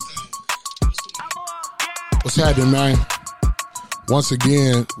What's happening, man? Once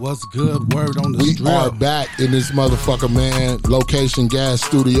again, what's good? Word on the strip. We are back in this motherfucker, man. Location Gas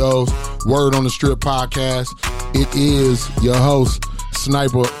Studios. Word on the Strip podcast. It is your host,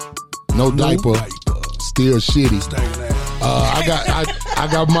 Snyper. No diaper. Still shitty. I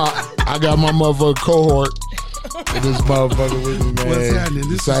got my motherfucking cohort. And this motherfucker with me, man. What's happening?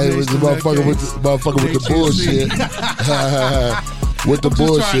 This is the motherfucker with the bullshit. With the I'm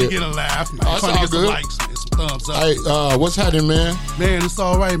bullshit. Just trying to get a laugh, man. Trying to get some likes, man. Some thumbs up. Hey, what's happening, man? Man, it's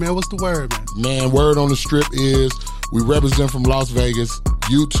all right, man. What's the word, man? Man, word on the strip is we represent from Las Vegas,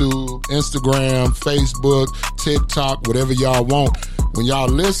 YouTube, Instagram, Facebook, TikTok, whatever y'all want. When y'all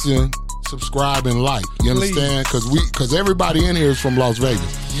listen, subscribe and like. You understand? Because everybody in here is from Las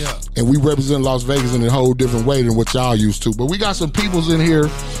Vegas. Yeah. And we represent Las Vegas in a whole different way than what y'all used to. But we got some peoples in here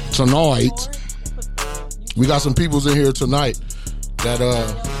tonight. That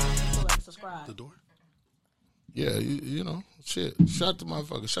the door. Yeah, you know, shit. Shut the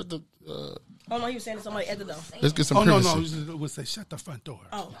motherfucker. Shut the. Oh no, he was saying to somebody at the door. Let's get some privacy. No. We'll say shut the front door.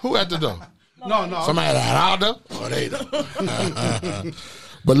 Oh. Who at the door? No. Somebody at the door? Oh, they don't.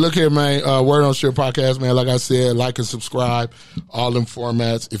 But look here, man. Word on Strip podcast, man. Like I said, like and subscribe. All them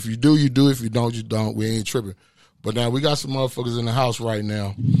formats. If you do, you do. If you don't, you don't. We ain't tripping. But now we got some motherfuckers in the house right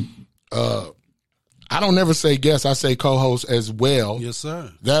now. I don't never say guest. I say co-host as well. Yes, sir.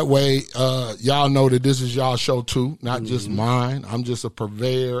 That way, y'all know that this is y'all show too, not just mine. I'm just a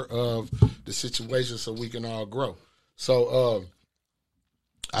purveyor of the situation so we can all grow. So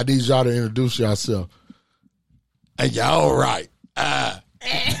I need y'all to introduce yourself. And y'all right.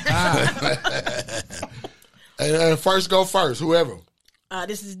 And first go first, whoever.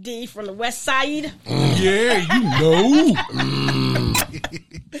 This is Dee from the West Side. Yeah, you know.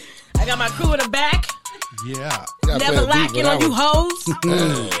 I got my crew in the back. Yeah. Never lacking on you hoes.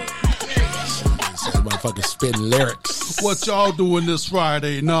 Motherfucking spitting lyrics. What y'all doing this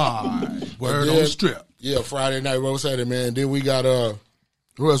Friday night? Word on the strip. Yeah, Friday night. What was that, man? Then we got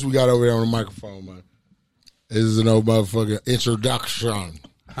who else we got over there on the microphone, man? This is an old motherfucking introduction.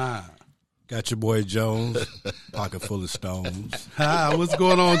 Hi. Got your boy Jones, pocket full of stones. Hi, what's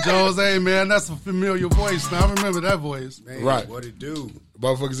going on, Jones? Hey, man, that's a familiar voice. Now, I remember that voice. Man, right. What it do?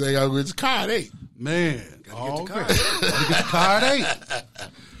 Motherfuckers say, it's card 8. Man. Gotta get the card. Gotta get the card 8.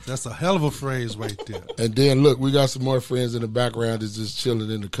 That's a hell of a phrase right there. And then, look, we got some more friends in the background that's just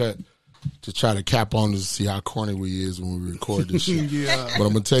chilling in the cut to try to cap on us to see how corny we is when we record this shit. Yeah. But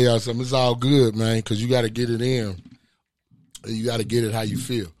I'm going to tell y'all something. It's all good, man, because you got to get it in. And you got to get it how you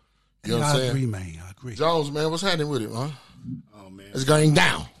feel. You know what I'm saying? I agree, man. I agree. Jones, man, what's happening with it, huh? Oh, man. It's going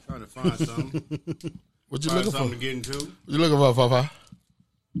down. Trying to find something. What you looking for? Something to get into. What you looking for, Papa?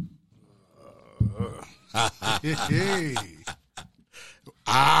 Hey.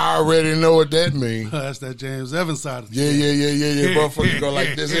 I already know what that means. That's that James Evans side of the Yeah. Motherfuckers go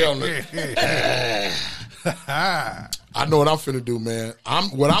like this helmet. I know what I'm finna do, man.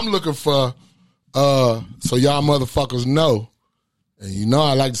 What I'm looking for, so y'all motherfuckers know, and you know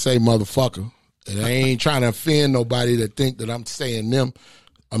I like to say motherfucker, and I ain't trying to offend nobody that think that I'm saying to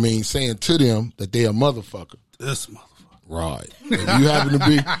them that they a motherfucker. This motherfucker. Right. If you happen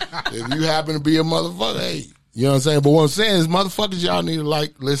to be a motherfucker, hey, you know what I'm saying? But what I'm saying is motherfuckers, y'all need to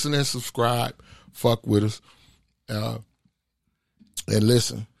like, listen, and subscribe. Fuck with us. And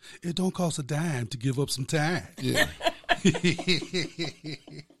listen. It don't cost a dime to give up some time. Yeah.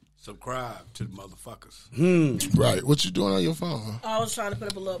 Subscribe to the motherfuckers. Right. What you doing on your phone? Huh? I was trying to put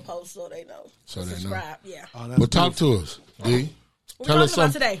up a little post so they know. So they subscribe, know. yeah. Oh, but talk to us, D. What Tell we us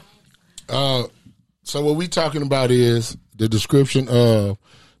talking something about today? So what we talking about is the description of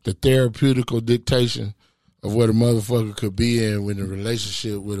the therapeutical dictation of what a motherfucker could be in with a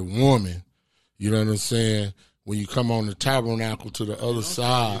relationship with a woman. You know what I'm saying? When you come on the tabernacle to the other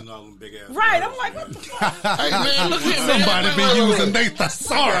side. Right, I'm like, what the fuck? Hey, man, look at Somebody been using their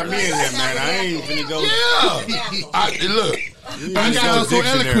thesaurus. Me in there, man. I ain't finna go. Yeah. I got so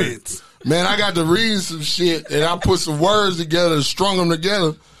eloquent. Man, I got to read some shit, and I put some words together and strung them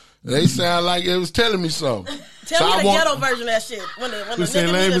together. And they sound like it was telling me something. Tell me the ghetto version of that shit. When the say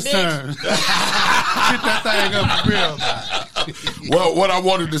nigga lame was as a turn. bitch. Get that thing up for real. Well, what I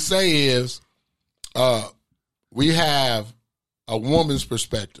wanted to say is, we have a woman's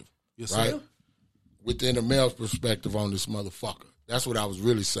perspective, yes, right? Sir. Within a male's perspective on this motherfucker. That's what I was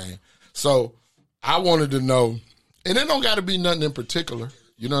really saying. So I wanted to know, and it don't got to be nothing in particular.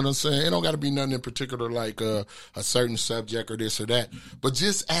 You know what I'm saying? It don't got to be nothing in particular like a certain subject or this or that. But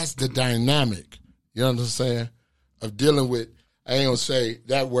just as the dynamic, you know what I'm saying, of dealing with, I ain't going to say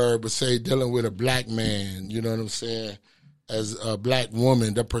that word, but say dealing with a black man, you know what I'm saying, as a black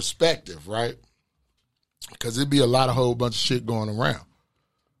woman, the perspective, right? Because it'd be a lot of whole bunch of shit going around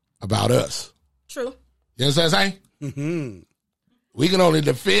about us. True. You know what I'm saying? Mm-hmm. We can only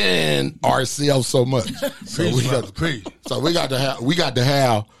defend ourselves so much. So we got to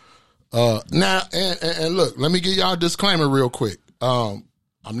have now and look, let me give y'all a disclaimer real quick. I'm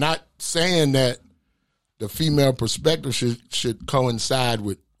not saying that the female perspective should coincide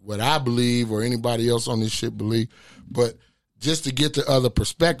with what I believe or anybody else on this shit believe, but just to get the other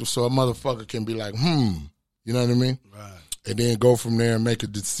perspective so a motherfucker can be like, you know what I mean? Right. And then go from there and make a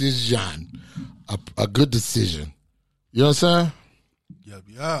decision, a good decision. You know what I'm saying? Yep.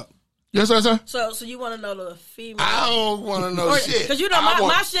 You know what I'm saying? So you want to know the female? I don't want to know shit. Because you know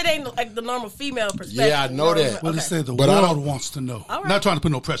my shit ain't like the normal female perspective. Yeah, I know that. Well, it said the world wants to know. Right. Not trying to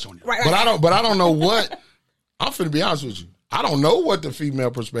put no pressure on you. Right. But I don't know what. I'm finna be honest with you. I don't know what the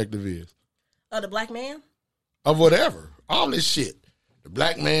female perspective is. The black man? Of whatever. All this shit. The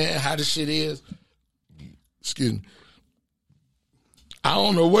black man, how this shit is. Excuse me. I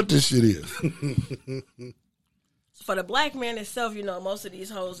don't know what this shit is. For the black man itself, you know, most of these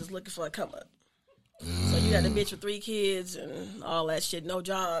hoes is looking for a come up. So you got the bitch with 3 kids and all that shit, no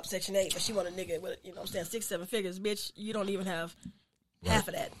job, Section 8, but she want a nigga with, you know what I'm saying, 6-7 figures. Bitch, you don't even have half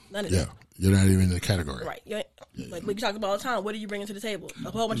of that. None of that. Yeah, you're not even in the category. Right. Like we talk about all the time, what are you bringing to the table?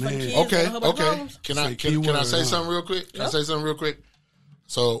 A whole bunch of fucking kids, okay, a whole bunch of problems? Can I say something real quick? Can I say something real quick?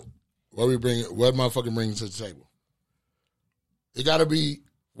 So, what motherfucking bringing to the table? It got to be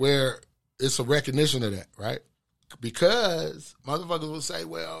where it's a recognition of that, right? Because motherfuckers will say,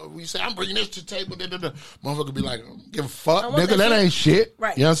 well, we say, I'm bringing this to the table. Motherfucker be like, I don't give a fuck, nigga, that ain't shit.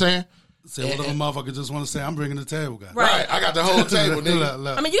 Right. You know what I'm saying? Say what other motherfucker just want to say, I'm bringing the table, guy. Right. I got the whole table,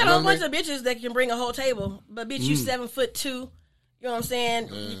 nigga. I mean, you got a whole bunch of bitches that can bring a whole table, but bitch, you 7'2". You know what I'm saying?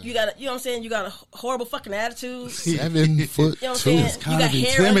 You got you know what I'm saying? You got a horrible fucking attitude. 7'2". You know what I'm saying? You got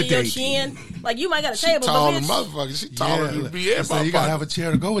hair under your chin. Like, you might got a table, taller but than motherfucker. She taller than everybody. So you got to have a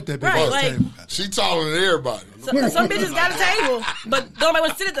chair to go with that big right, ass like, table. She taller than everybody. Some bitches got a table, but don't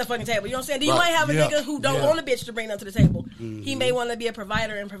want to sit at that fucking table. You know what I'm saying? Do you might have a nigga who don't want a bitch to bring them to the table. Mm-hmm. He may want to be a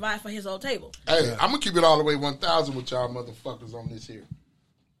provider and provide for his own table. Hey, I'm going to keep it all the way 1,000 with y'all motherfuckers on this here.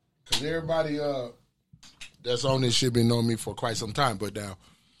 Because everybody that's on this shit been knowing me for quite some time. But now,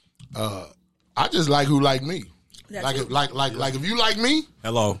 I just like who like me. Like if you like me,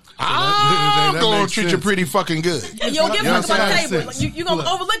 hello, I'm gonna treat you pretty fucking good. And you don't give a fuck about the table. Like, you gonna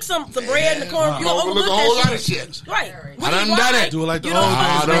overlook the bread and the corn. You gonna overlook a whole lot of shit. Right. I done done it. Do it like the old days.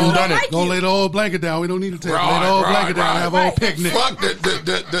 I done it. Go lay the old blanket down. We don't need to take lay the old blanket down and have a whole picnic. Fuck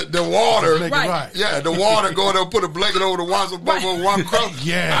the water. Right. Yeah, the water. Go there, put a blanket over the one crust.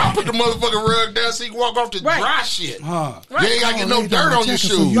 Yeah. I'll put the motherfucking rug down so you can walk off the dry shit. You ain't gotta get no dirt on your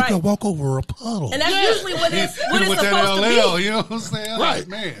shoes. So you can walk over a puddle. And that's usually what it's supposed to be. You know what I'm saying? Right. Like,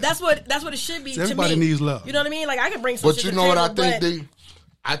 man. That's what it should be. Everybody to me. needs love. You know what I mean? Like, I can bring some. But you know what I think, D?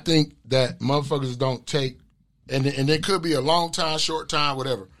 I think that motherfuckers don't take, and it could be a long time, short time,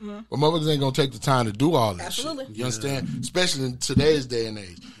 whatever. Mm-hmm. But motherfuckers ain't gonna take the time to do all that. Absolutely. Shit. You understand? Especially in today's day and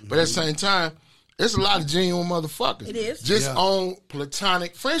age. Mm-hmm. But at the same time, there's a lot of genuine motherfuckers. It is. Just on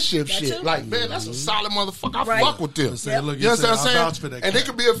platonic friendship shit. Too. Like, man, that's a solid motherfucker. I fuck with them. Say, look, you understand what I'm saying? And they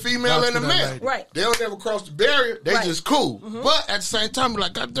could be a female and a man. Right. They don't ever cross the barrier. They just cool. Mm-hmm. But at the same time,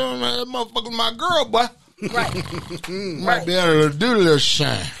 like, goddamn, man, that motherfucker's my girl, boy. Right. Might be able to do a little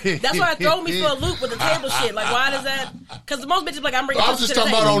shine. That's why it throw me for a loop with the table shit. Like, why does that? Because most bitches like, I'm bringing. I'm just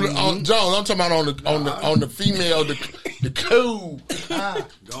talking about on Jones. I'm talking about on the female, the cool.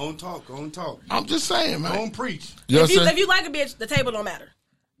 Go and talk. I'm just saying, man. Go and preach. If you like a bitch, the table don't matter.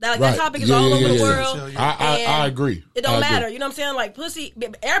 That topic is all over the world. I agree. It don't matter. You know what I'm saying? Like, pussy.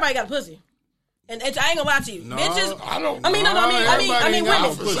 Everybody got a pussy. And I ain't gonna lie to you, bitches. I don't. I mean women.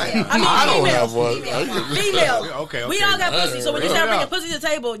 I don't have one. Females. Okay. We all got pussy. So when you start bringing pussy to the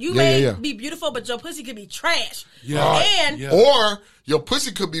table, you may be beautiful, but your pussy could be trash. Or your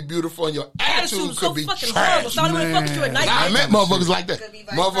pussy could be beautiful and your attitude could be trash. So I fuck with you at night. I met motherfuckers like that.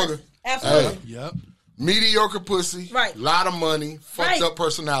 Motherfucker. Absolutely. Yep. Mediocre pussy. Right. Lot of money. Fucked up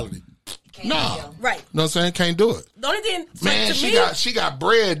personality. No. Right. You know what I'm saying? Can't do it. The only thing, man, she got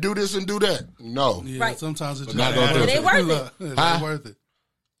bread, do this and do that. No. Yeah, right. Sometimes it's not gonna do it. It ain't worth it. It ain't worth it.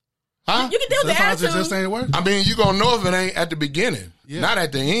 Huh? You can deal with the attitude. It just ain't worth it. I mean, you gonna know if it ain't at the beginning. Not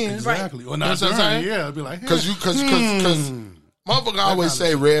at the end. Exactly. Right. Or not during, yeah. I'll be like, because motherfucker always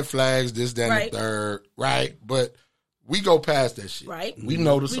say red flags, this, that, and the third, right? But we go past that shit. Right. We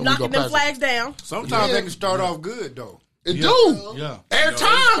notice we knocking them flags down. Sometimes they can start off good, though. It do. Yeah. Every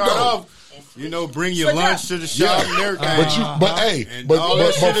time, though. Bring your lunch to the shop and everything.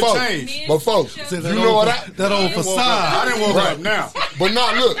 But folks, you know what that old facade. I didn't woke up now. But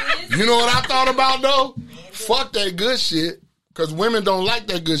now look, you know what I thought about though? fuck that good shit, because women don't like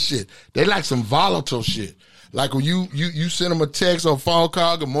that good shit. They like some volatile shit. Like when you send them a text or phone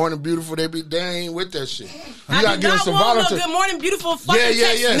call, good morning, beautiful, they ain't with that shit. You gotta give them some volatile. Good morning, beautiful fucking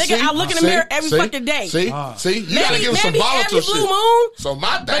text. Yeah. Nigga, I look in the mirror every fucking day. See? You gotta give them some volatile every blue moon, so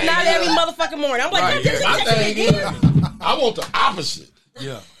my thing, but not every motherfucking morning. I'm like, I want the opposite.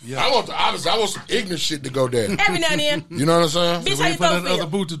 Yeah. I want the opposite. I want some ignorant shit to go there. Every now and then. You know what I'm saying? Bitch, So wait for that other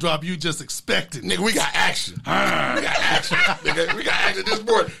boot to drop. You just expect it. Nigga, we got action. We got action. Nigga, we got action this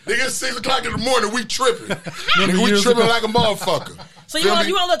morning. Nigga, it's 6 o'clock in the morning. We tripping. Nigga, we tripping like a motherfucker. So you want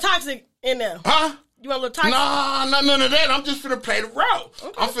a little toxic in there? Huh? You want a little toxic? Nah, none of that. I'm just finna play the role.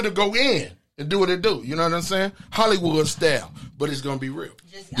 Okay. I'm finna go in and do what it do. You know what I'm saying? Hollywood style, but it's gonna be real.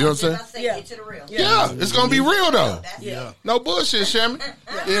 You know what I'm saying? Yeah. Get to the real. Yeah, it's gonna be real though. Yeah. No bullshit, Shammy.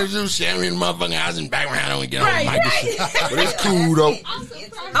 Yeah, you Shammy in the motherfucking house in the background. I don't get on the mic and shit. But it's cool though.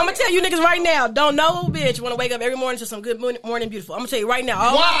 I'm gonna tell you niggas right now, don't know bitch want to wake up every morning to some good morning beautiful. I'm gonna tell you right now.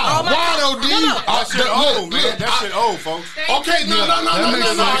 Why though, D? That shit old, man. That shit old, folks. Okay, no.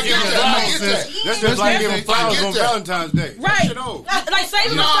 I get that. That's just like giving flowers on Valentine's Day. Right. That shit old. Like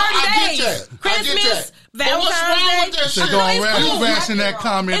saving the 30 days. Christmas, Valentine's Day. So go around ration that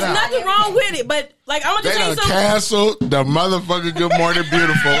comment There's out. nothing wrong with it, but like I'm gonna They tell you done something. canceled the motherfucking Good Morning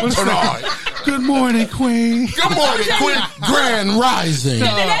Beautiful tonight. Good morning, Queen. Good morning, Queen. Grand Rising.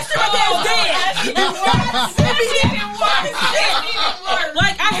 That shit right there is dead.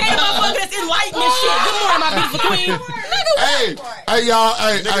 Like I hate a motherfucker that's enlightened and shit. Good morning, my beautiful queen. Hey, y'all.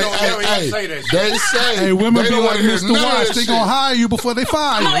 Hey. They say, Hey, women they be don't like wanna hear Mr. none of Watch. that They shit. gonna hire you before they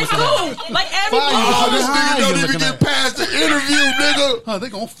fire you. No, it's cool. Like every Fire you Oh, before this they nigga hire don't you. even get past the interview, nigga. Huh, they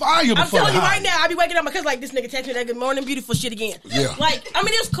gonna fire you I'm before telling they you hire right now, I be waking up because like this nigga text me that good morning beautiful shit again. Yeah. Like I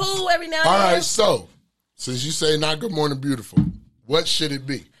mean it's cool every now and All then. right, so since you say not Good Morning Beautiful, what should it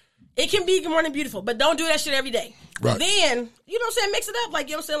be? It can be good morning beautiful, but don't do that shit every day. Right. Then you know what I'm saying, mix it up. Like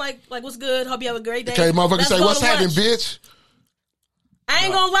you know what I'm saying, like what's good? Hope you have a great day. Okay, motherfucker Let's say, go what's to happening, lunch. bitch? I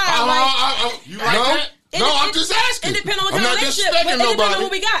ain't gonna lie. You like that? No, I'm just asking. It depends on what I'm kind not of relationship, but disrespecting it depends on nobody.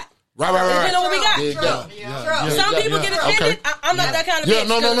 what we got. Right. It depends on what we got. There you go. Some people get offended. Okay. I'm not that kind of Yeah,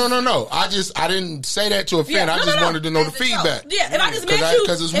 bitch. no. I didn't say that to offend. Yeah, I no, just no. wanted to know the feedback. Yeah, if I just met you,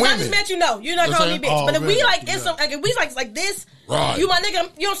 Because it's if women. I just met you, no, you're not You know calling what me I'm bitch. saying? But if we Already. like, it's some, like if we like this, Right. you my nigga, you know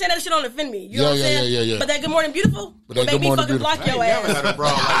what I'm saying? That shit don't offend me. You know what I'm saying? Yeah. But that good morning beautiful, But that make good me morning fucking beautiful. block your Never ass. had a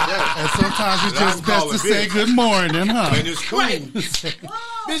problem like that. And sometimes it's I'm just best to calling say bitch. good morning, huh? And it's cool. Right.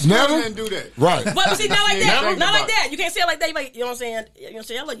 Bitch, Never? didn't do that. Right. But see, not like Yeah, that. think Not like about it. that. You can't say it like that. You like, you know what I'm saying? You know what I'm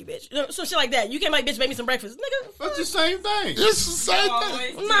saying? I love you, bitch. You know, some shit like that. You can't like, bitch, make me some breakfast, nigga. That's the same thing. It's the same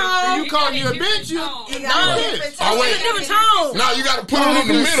thing. No, You call you a bitch, you no. bitch. Oh, wait. It's a different tone. No, you got to put it in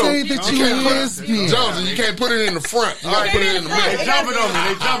the middle. Say that you can't put lesbian. Jones, you can't put it in the front. You got to put it in the They middle. jumping on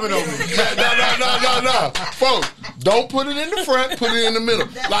me. No. Folks, don't put it in the front. Put it in the middle.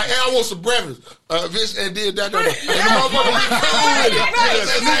 Like, hey, I want some breakfast. Bitch, and did that. And the motherfucker be cool with it.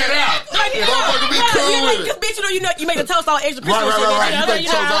 Just say it out. The motherfucker be cool with it. Because bitch, you make the toast all extra crispy. Right. You make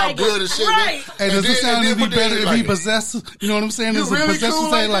toast all good and shit. Right. Hey, does it sound then any put it better in if like he that. possesses? You know what I'm saying? Is really a possessive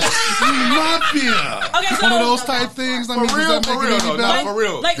cool say like like, you mafia? Okay, so One of those type things. I mean, For does real, that for make it real, any though. better? For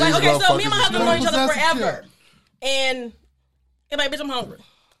real. Like, These okay, so me and my motherfuckers husband is know each other possessive, forever, and it's like, bitch, I'm hungry.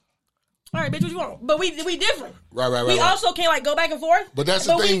 All right, bitch, what you want? But we different. Right. We also can like go back and forth. But that's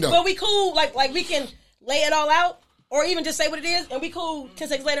the thing, though. But we cool. Like we can lay it all out, or even just say what it is, and we cool. 10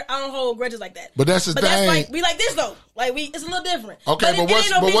 seconds later, I don't hold grudges like that. But that's the But thing. that's like we like this though. Like it's a little different. Okay, but it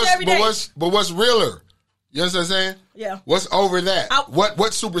ain't no beef every day. what's realer? You know what I'm saying? Yeah. What's over that? I-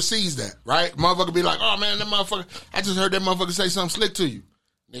 What supersedes that? Right? Motherfucker be like, oh man, that motherfucker. I just heard that motherfucker say something slick to you.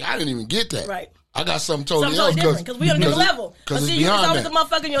 Nigga, I didn't even get that. Right. I got something totally Something totally else different because we on a different level. But Because see, it's you beyond always that. the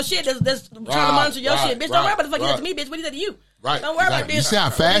motherfucker in your shit that's trying to Right, monitor your right, shit. Bitch, right, don't worry about the fuck you right. did to me, bitch. What he did to you? Right. Don't worry about Exactly. this. You see how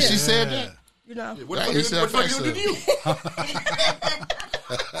fast she said that? You know. What the Yeah, you see how fuck fast you do to you?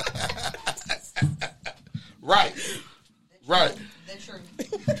 Right. The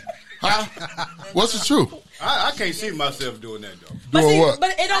truth. Huh? What's the truth? I can't see myself doing that though. But Doing see, what?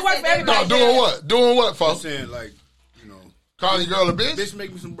 but it don't work for everybody. No, doing what? Doing what, I'm folks? saying like, you know, Calling your girl a bitch? bitch,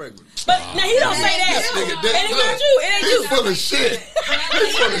 make me some breakfast. But now he don't say that. Nigga, And it's not you. It ain't He's you. full of shit.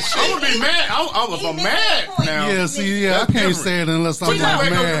 He's full of I'm shit. gonna be mad. I'm mad now. Yeah, see, I That's can't different. say it unless I'm See, not no.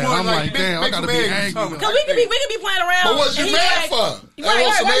 mad. I'm Like, like, damn, I make gotta some be eggs or angry. something. Because we could be playing around. But what you and he mad like, for? Right, I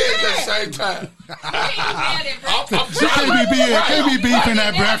want some right, eggs right. at the same time. I'm Can't be beefing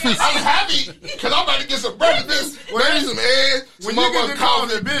at breakfast. I'm happy because I'm about to get some breakfast. Maybe some eggs, When some you get motherfucking the call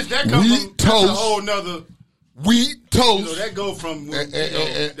coffee. the bitch, that comes Wheat from that's a toast. whole nother. Wheat You toast. know, that go from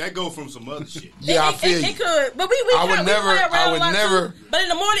that go from some other shit. Yeah, I It feel you. could, but we I would kinda- we never- play around I a would lot, never- too. But in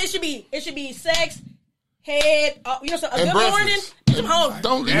the morning, it should be sex, head. You know, so a good breakfast. morning. Bitch, I'm hungry.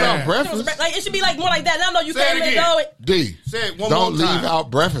 Don't leave out breakfast. Like it should be like more like that. And I know you Say it saying again. go. D. Say it one Don't more time. leave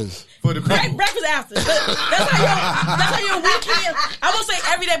out breakfast. For the people. Breakfast after. That's how your weekend. I won't say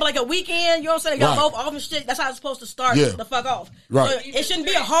every day, but like a weekend. You know what I'm saying? Y'all both off and shit. That's how it's supposed to start. Yeah. The fuck off. Right. So it shouldn't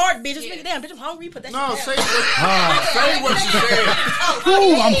be a hard bitch. Just make it damn bitch. I'm hungry. Put that No, shit say down. what you said.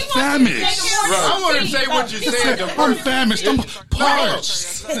 Ooh, I'm famished. I want to say what you said. I'm famished. I'm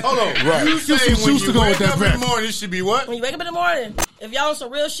parched. Hold on. Right. You say some when juice you to go wake with that up in the breakfast. morning, it should be what? When you wake up in the morning, if y'all on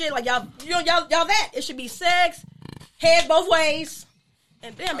some real shit, like y'all that, it should be sex, head both ways.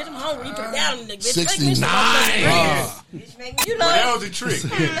 And damn, bitch, I'm hungry. You put it down, nigga. Bitch. 69. You know. That was a trick.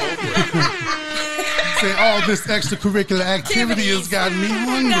 Say all this extracurricular activity has got me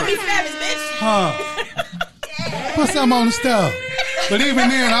Got me hungry. famished, bitch. Put something on the stove. But even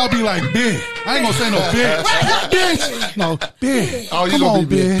then, I'll be like, big. I ain't gonna say no bitch. Bitch. No, big. Oh, you Come gonna on,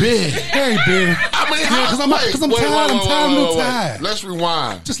 be big. Hey, big. I mean, Cause I'm tired. I'm tired. A little tired. Let's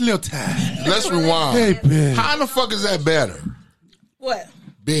rewind. Just a little tired. Let's rewind. Hey, big. How in the fuck is that better? What?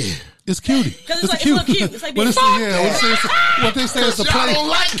 Big. It's cutie. Because it's a little cute. It's like But being what they say is a Y'all play. don't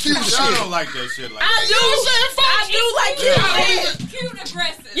like cute shit. Y'all don't like that shit like I do like cute. Cute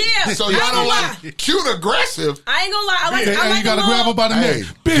aggressive. Yeah. So I y'all ain't don't gonna like cute aggressive. I ain't gonna lie. I like Hey, I like you gotta a grab her little, by the Hey,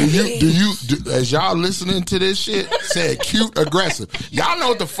 neck. Big. do you as y'all listening to this shit said cute aggressive? Y'all know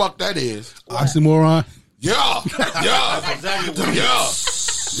what the fuck that is? Oxymoron. Yeah, exactly what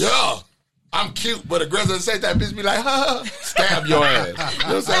yeah. I'm cute, but aggressive. Say that bitch be like, stab your ass. You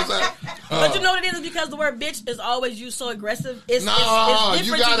know what I'm saying? But you know what it is because the word bitch is always used so aggressive. It's you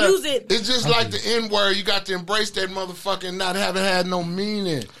different gotta. to use it. It's just like the N word. You got to embrace that motherfucker and not having had no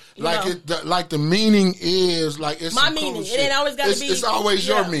meaning. Like the meaning is like it's My some meaning. Cool It shit. ain't always gotta be- It's always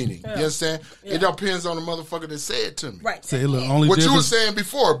your Yeah. meaning. Yeah. You understand? Yeah. It depends on the motherfucker that said it to me. Right. Say, look, only What you were difference. saying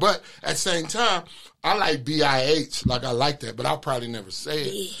before, but at the same time, I like BIH. Like I like that, but I'll probably never say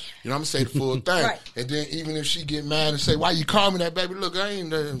it. Yeah. You know, I'm gonna say the full thing. Right. And then even if she get mad and say, "Why you call me that, baby?" Look, I ain't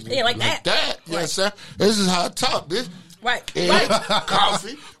like that. You know what I'm saying? This is how I talk, bitch. Right. Egg, Right.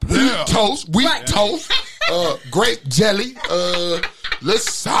 coffee, wheat toast, grape jelly, little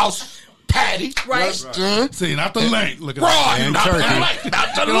sauce patty. Right. You understand? See, not the length. Look at Right, that. not turkey. the light,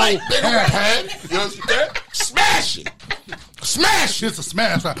 not the light, big old patty. You understand? Smash it. Smash it. It's a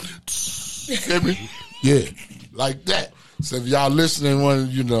smash. Feel me? Yeah, like that. So if y'all listening,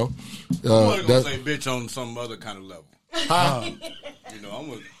 you know, I'm gonna that, say bitch on some other kind of level. You know, I'm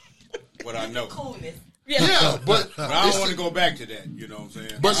with what I know. Coolness. yeah, but But I don't want to go back to that. You know what I'm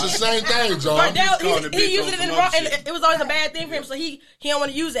saying? but it's the same thing, John. Right now, calling the he bitch used on it in the some wrong, other and shit. it was always a bad thing for him. So he don't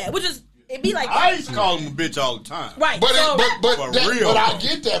want to use that, which is it be like that. I used to call him a bitch all the time. Right. But so, For real, but I though.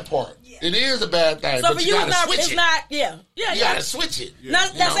 get that part. It is a bad thing, so but for you you, gotta it's not. switch It's it. not. Yeah. You gotta switch it. Now,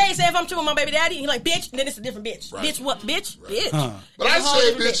 You now know? say if I'm tripping with my baby daddy, he like bitch, and then it's a different bitch. Right. Bitch, what? Bitch, bitch. But It's I a whole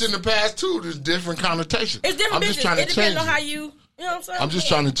said different bitch in the past too. There's different connotations. It's different I'm bitches. just trying to It change depends on how it. you know what I'm saying. I'm just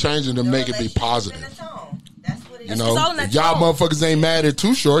trying to change it to make it be positive. That's what it You is. know, all in that if y'all tone. motherfuckers ain't mad at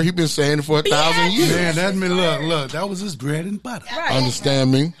Too Short. He been saying it for 1,000 years. Man, that mean, look, that was his bread and butter. Right.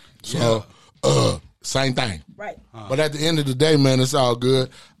 Understand me? So, same thing. Right. But at the end of the day, man, it's all good.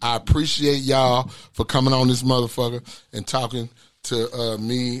 I appreciate y'all for coming on this motherfucker and talking to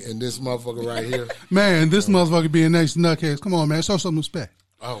me and this motherfucker right here. Man, this motherfucker being next to Nutcase. Come on, man, show some respect.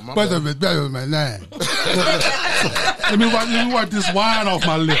 Oh, my But bad. better than my name. Let me wipe this wine off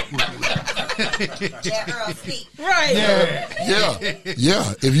my lip. That Earl speak. Right.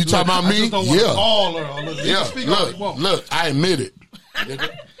 Yeah. If you talk about I me, just don't want to yeah. call her. Or Yeah. speak all he wants. Look, I admit it.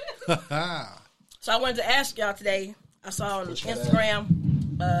 So I wanted to ask y'all today. I saw on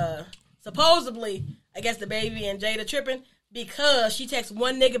Instagram, supposedly, I guess the baby and Jada tripping because she texted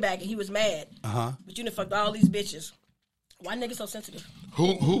one nigga back and he was mad. But you done fucked all these bitches. Why niggas so sensitive?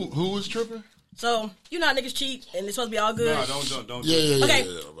 Who was tripping? So you know how niggas cheat and it's supposed to be all good. No, don't. Yeah. Okay.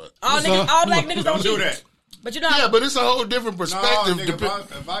 But, All black niggas don't Don't do cheat. that. But you know how yeah, but it's a whole different No, perspective. nigga,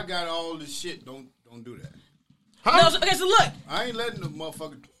 if I got all this shit, don't do that. No, okay, so look. I ain't letting the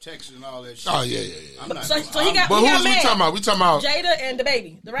motherfucker text and all that shit. Oh, yeah. I'm not, So he got But he who's got we mad. talking about? We talking about... Jada and the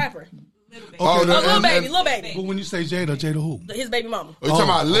baby, the rapper. Oh, Okay, Lil baby. But when you say Jada who? His baby mama. Are you talking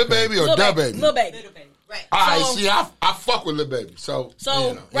about Lil Baby or Lil Da baby. Baby? Lil baby. Right. All right, So- see, I fuck with Lil Baby. So So,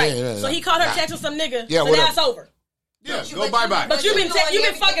 you know, right. yeah. So he caught her texting some nigga. Yeah, so whatever. now it's over. Yeah, go bye-bye. But you've been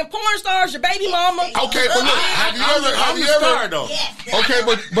fucking porn stars, your baby mama. Okay, but look, have you ever... I'm the star, though. Okay,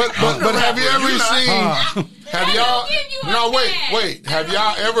 but have you ever seen... Have y'all... No, wait. Have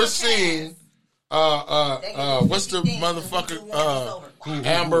y'all ever seen... what's the motherfucker...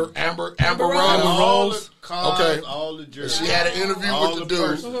 Amber Rose. All the cars, Okay. all the jerseys. She had an interview all with the dude.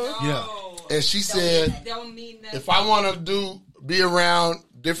 persons. Yeah. And she said, Don't mean nothing. if I want to be around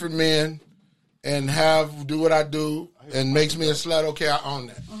different men and do what I do and makes me a slut, okay, I own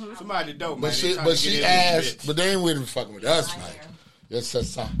that. Somebody dope, man. But she asked, but they ain't really fucking with us, man. Yes,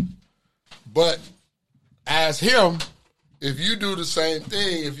 that's all. But ask him if you do the same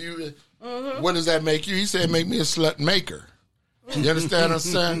thing. What does that make you? He said, make me a slut maker. You understand what I'm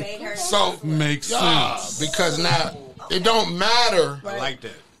saying? So Makes sense. because now it don't matter. I like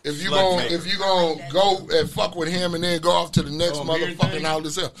that. If you gonna go and fuck with him and then go off to the next motherfucker and all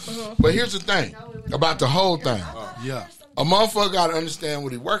this else. But here's the thing about the whole thing. Yeah. A motherfucker got to understand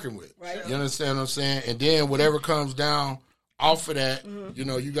what he's working with. Right. You understand what I'm saying? And then whatever comes down off of that,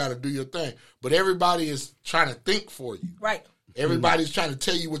 you got to do your thing. But everybody is trying to think for you. Right. Everybody's trying to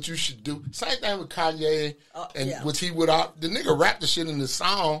tell you what you should do. Same thing with Kanye, which he would the nigga rapped the shit in the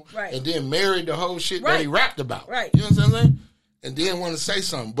song, and then married the whole shit that he rapped about. Right. You know what I'm saying? And then want to say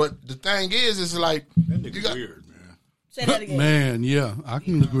something. But the thing is like That nigga weird, man. Say that again. Man, yeah, I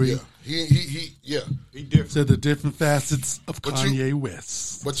can agree. He He said the different facets of Kanye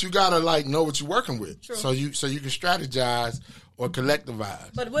West. But you gotta know what you're working with, so you can strategize or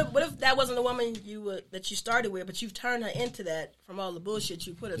collectivize. But what if that wasn't the woman that you started with, but you've turned her into that from all the bullshit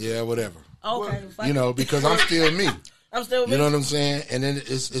you put her through? Yeah, whatever. Okay, because I'm still me. I'm still me. You know what I'm saying? And then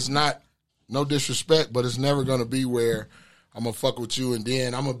it's not no disrespect, but it's never gonna be where I'm gonna fuck with you and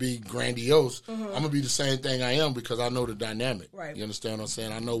then I'm gonna be grandiose. I'm gonna be the same thing I am because I know the dynamic. Right. You understand what I'm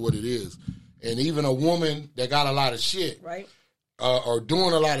saying? I know what it is. And even a woman that got a lot of shit, right, or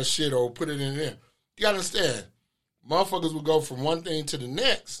doing a lot of shit or put it in there, you gotta understand, motherfuckers will go from one thing to the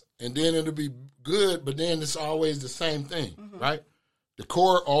next and then it'll be good, but then it's always the same thing, right? The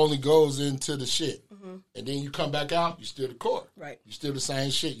core only goes into the shit. And then you come back out, you still the core. Right. You still the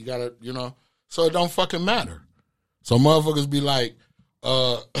same shit. You gotta, so it don't fucking matter. So motherfuckers be like,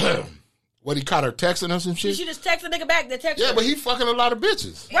 what, he caught her texting or some shit? She just text the nigga back. Yeah, but he fucking a lot of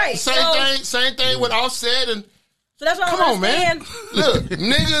bitches. Right. Same thing with Offset and. So that's what come on, man. Look,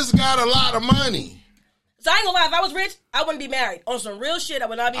 niggas got a lot of money. So I ain't gonna lie, if I was rich, I wouldn't be married. On some real shit, I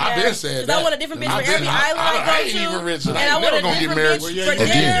would not be married. I've been saying that. I want a different bitch for every island I go to. Even rich, and I want a different bitch Well, for you dinner.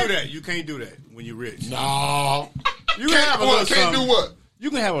 can't do that. You can't do that when you're rich. No. You can have a little can't do what? You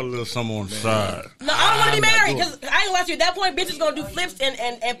can have a little something on the side. No, I don't want to be married because I ain't lie to you. At that point, bitches gonna do flips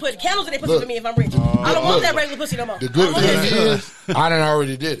and put candles in their pussy for me if I'm rich. I don't want that regular pussy no more. The good thing is, I done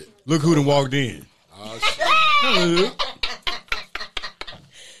already did it. Look who done walked in.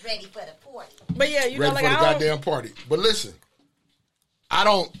 Ready for the party. But yeah, ready for the goddamn party. But listen, I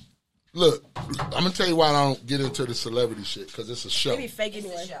don't. Look, I'm gonna tell you why I don't get into the celebrity shit because it's a show. They be fake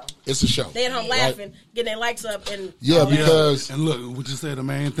anyway. It's a show. They at home laughing, getting their likes up, and because and look, what you said, the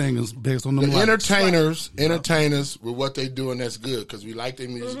main thing is based on the entertainers with what they do, and that's good because we like their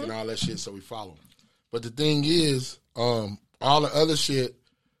music and all that shit, so we follow them. But the thing is, all the other shit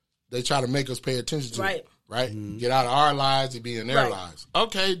they try to make us pay attention to. Right. Get out of our lives and be in their lives.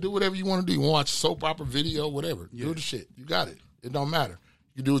 Okay, do whatever you want to do. You want to watch a soap opera, video, whatever. Do the shit. You got it. It don't matter.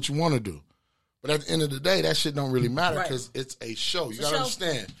 You do what you want to do. But at the end of the day, that shit don't really matter because it's a show. You got to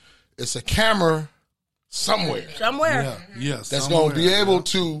understand. It's a camera somewhere. Yeah. Yes. That's going to be able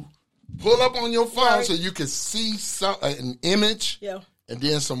to pull up on your phone so you can see an image and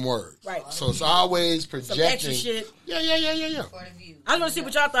then some words. Right. So it's always projecting. Some extra shit. Yeah. I want to see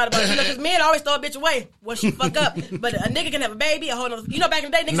what y'all thought about it. Because men always throw a bitch away when she fuck up. But a nigga can have a baby, a whole nother. Back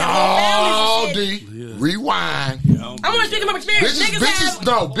in the day, niggas had whole families and shit. Rewind. I want to speak from experience.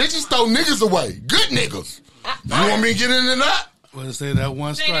 Bitches throw niggas away. Good niggas. You want me to get into that? Well, to say that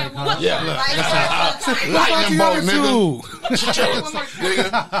one strike, huh? Yeah. Lightning bolt, nigga.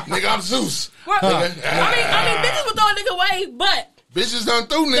 Nigga, I'm Zeus. I mean, bitches will throw a nigga away, but bitches done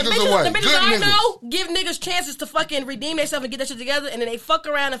threw niggas away. The bitches I know give niggas chances to fucking redeem themselves and get that shit together, and then they fuck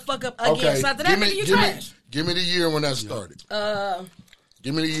around and fuck up again. Okay. So after that, nigga, you trash. Give me the year when that started.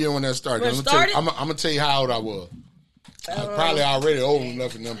 Give me the year when that started. I'm gonna tell you how old I was. I'm probably already old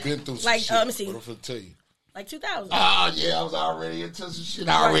enough and done been through some shit. Let me see. What if I tell you? Like 2000. Oh, yeah, I was already into some shit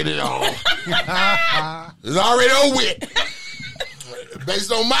already on. It's already over with.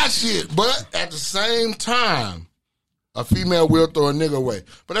 Based on my shit. But at the same time, a female will throw a nigga away.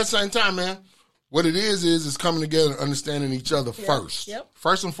 But at the same time, man, what it is coming together and understanding each other first. Yep.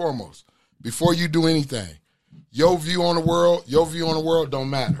 First and foremost. Before you do anything. Your view on the world don't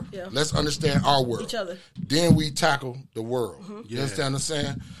matter. Yeah. Let's understand our world. Each other. Then we tackle the world. You understand what I'm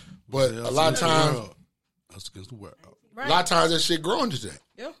saying? But a lot of times... That's against the world. Right. A lot of times that shit grow into that.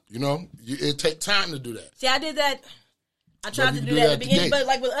 Yeah. It take time to do that. See, I did that I tried to do that at the beginning, but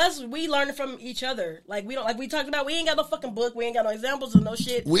like with us, we learn from each other. Like we don't, like we talked about, we ain't got no fucking book, we ain't got no examples of no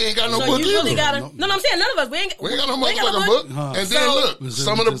shit. We ain't got no so book you either. Really gotta, no, I'm saying none of us. We ain't got no motherfucking book. And then look,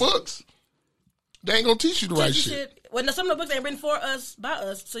 some of the books, they ain't gonna teach you the right shit. Well, no, some of the books ain't written for us, by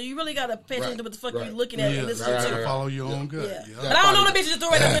us. So you really gotta pay attention to what the fuck you looking at and listening to. Follow your own gut. Yeah. But I don't know the bitches that throw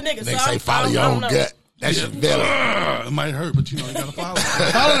away no good niggas. They say follow your own gut. That shit better. It might hurt, but you gotta follow.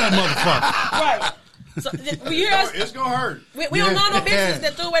 Follow that motherfucker. Right. So, you hear us? It's gonna hurt. We don't know no bitches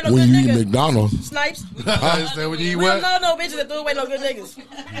that threw away no when good you niggas. eat McDonald's. Snipes. When you eat We what? don't know no bitches that threw away no good niggas.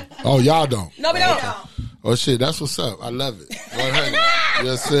 Oh, y'all don't? No, we don't. Oh, shit, that's what's up. I love it.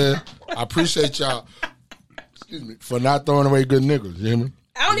 Yes, sir. I appreciate y'all, excuse me, for not throwing away good niggas. You hear me?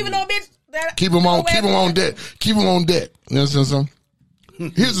 I don't even know a bitch that... Keep them on deck. Keep them on deck. You know what I'm saying?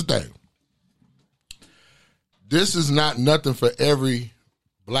 Here's the thing. This is not nothing for every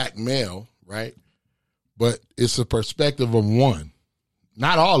black male, right? But it's a perspective of one.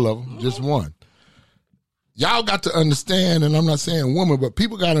 Not all of them, just one. Y'all got to understand, and I'm not saying woman, but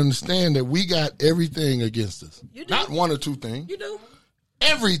people got to understand that we got everything against us. You do. Not one or two things. You do.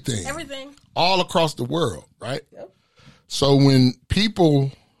 Everything. Everything. All across the world, right? Yep. So when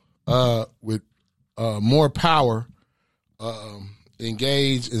people with more power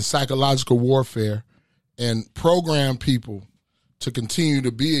engage in psychological warfare and program people to continue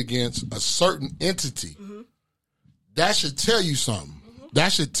to be against a certain entity, that should tell you something.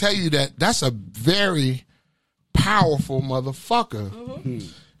 That should tell you that that's a very powerful motherfucker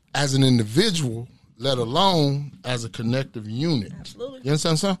as an individual, let alone as a connective unit. Absolutely. You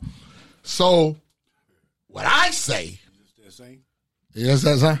understand what I'm saying? So what I say, you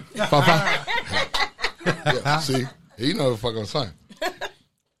understand what I'm saying? Yeah, see, you know what the fuck I'm saying.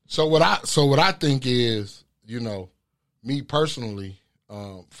 So what I think is, me personally,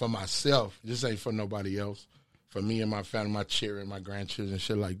 for myself, this ain't for nobody else. For me and my family, my children, my grandchildren,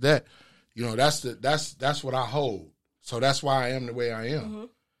 shit like that. That's what I hold. So that's why I am the way I am.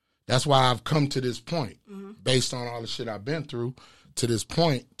 That's why I've come to this point, based on all the shit I've been through, to this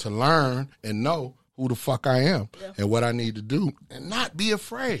point to learn and know who the fuck I am and what I need to do, and not be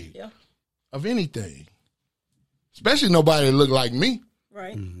afraid of anything. Especially nobody that look like me.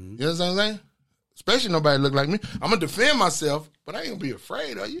 Right. You know what I'm saying? Especially nobody that look like me. I'm going to defend myself, but I ain't going to be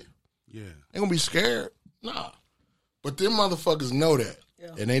afraid of you. Yeah. Ain't going to be scared. Nah. But them motherfuckers know that.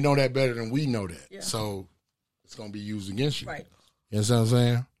 Yeah. And they know that better than we know that. Yeah. So it's going to be used against you. Right. You know what I'm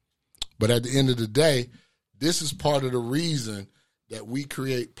saying? But at the end of the day, this is part of the reason that we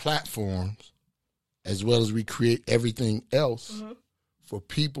create platforms as well as we create everything else for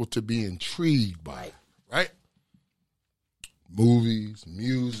people to be intrigued by. Right? Movies,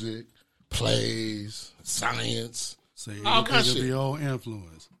 music, plays, science, all kinds of shit. Your own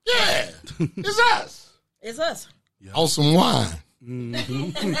influence. Yeah. It's us. It's us. Yep. On some wine.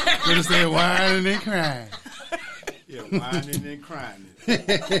 Mm-hmm. You say whining and crying. Yeah, whining and crying.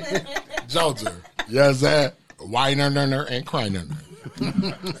 Jolter. Yes, that. Whining and crying.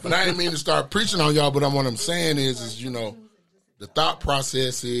 But I didn't mean to start preaching on y'all, but what I'm saying is the thought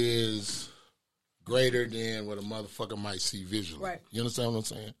process is greater than what a motherfucker might see visually. Right. You understand what I'm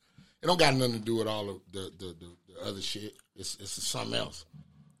saying? It don't got nothing to do with all of the other shit. It's something else,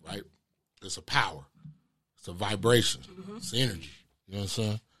 right? It's a power. It's a vibration. It's energy. You know what I'm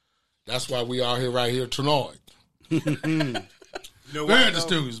saying? That's why we are here right here tonight. Very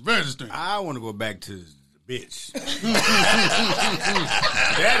distinguished. Very distinguished. I want to go back to the bitch.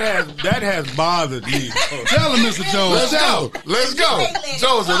 that has bothered me. Tell him, Mr. Jones. Let's go.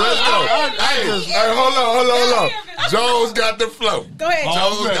 Jones, let's go. Hey, hold on. Jones got the flow. Go ahead.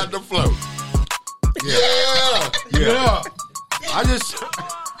 Jones got the flow. Yeah.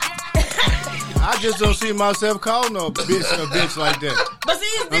 I just don't see myself calling a bitch like that. But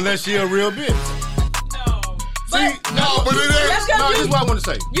see, unless she a real bitch. But it ain't. No, this is what I want to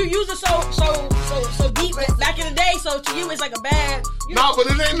say. You use it so deep back in the day, so to you it's like a bad. No, but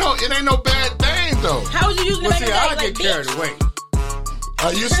it ain't no bad thing though. How was you using it back in the day? I get carried away.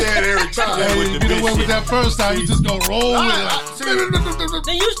 You say it every time. You didn't went with that first time. You just gonna roll with it.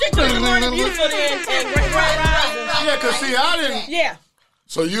 Then you stick to the morning beautiful and great rise. Yeah, cause see, I didn't. Yeah.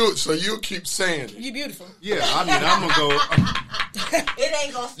 So you keep saying it. You beautiful. Yeah, I mean, I'm gonna go. It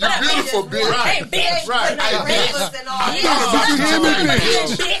ain't gonna stop. You beautiful, bitch. Hey, bitch. Right. Hey,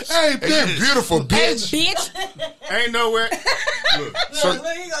 bitch. Beautiful, bitch. Hey, bitch. Ain't nowhere. Look,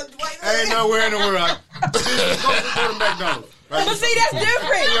 ain't nowhere in the world. Go to McDonald's. Right. But see, that's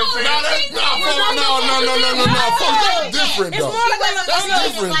different. No. That's different, though. It's more like that's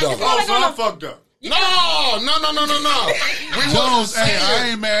different, though. Oh, so I'm fucked up. No. Jones, hey, I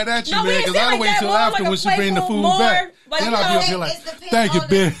ain't mad at you, man, because I wait till after when she bring the food back. Then I'll be up here like, thank you,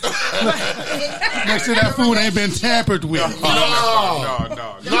 bitch. Make sure that food ain't been tampered with.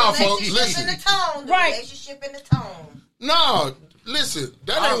 No, folks, listen. Right. Relationship in the tone. No, listen,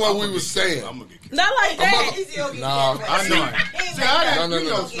 that ain't what we was saying. Not like that. I know. See, I didn't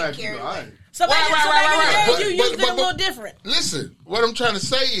know Smack. So back in the day, you used it a little different. Listen, what I'm trying to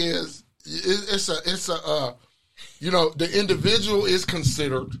say is, it's a the individual is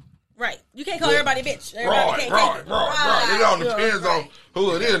considered. Right. You can't call everybody bitch. Right. It all depends on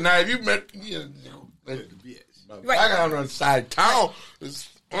who it is. Now, if you met, I got on the other side of town, it's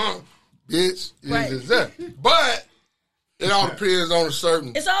bitch. Right. But it all depends on a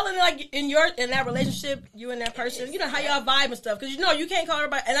certain. It's all in in that relationship, you and that person. You know how y'all vibe and stuff. Because you can't call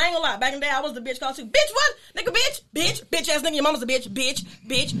everybody. And I ain't gonna lie. Back in the day, I was the bitch called too. Bitch, what? Nigga, bitch ass nigga. Your mama's a bitch.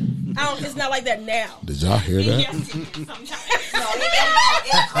 It's not like that now. Did y'all hear that?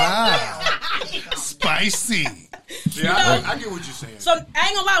 Spicy. Yeah, I get what you're saying. So I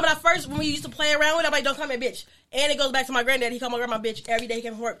ain't gonna lie. When we used to play around with it, I'm like, don't call me a bitch. And it goes back to my granddad. He called my grandma bitch every day he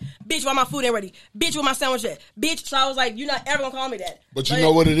came from work. Bitch, why my food ain't ready? Bitch, where my sandwich at? Bitch. So I was like, you're not ever gonna call me that. But you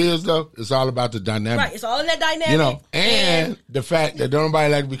know what it is, though? It's all about the dynamic. Right. It's all in that dynamic. And the fact that don't nobody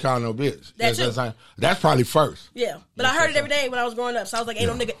like to be called no bitch. That's probably first. Yeah. But I heard it every day when I was growing up. So I was like, ain't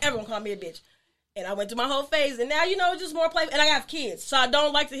no nigga ever gonna call me a bitch. And I went through my whole phase. And now, it's just more play. And I have kids. So I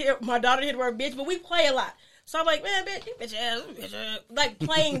don't like to hear my daughter hear the word bitch, but we play a lot. So I'm like, man, bitch, you bitch ass. Like,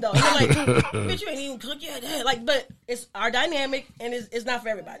 playing, though. You're like, bitch, you ain't even cook yet. Like, but it's our dynamic, and it's not for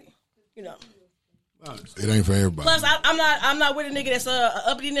everybody. It ain't for everybody. Plus, I'm not with a nigga that's a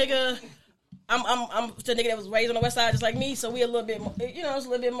uppity nigga. I'm the nigga that was raised on the west side just like me, so we a little bit more, it's a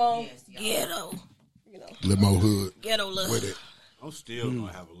little bit more ghetto. A little more hood. Ghetto love. With it. I'm still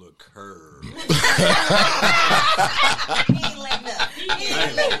gonna have a little curve. He ain't letting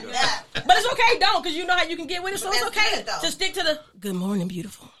up. But it's okay, don't, because you know how you can get with it, so it's okay to stick to the good morning,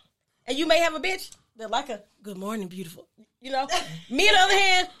 beautiful. And you may have a bitch that like a good morning, beautiful. Me, on the other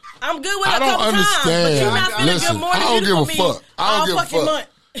hand, I'm good with it a couple times, but you're not feeling good morning, beautiful me all fucking month.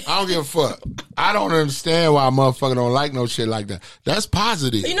 I don't give a fuck. I don't understand why a motherfucker don't like no shit like that. That's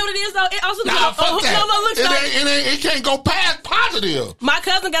positive. You know what it is, though? It also fuck that. It can't go past positive. My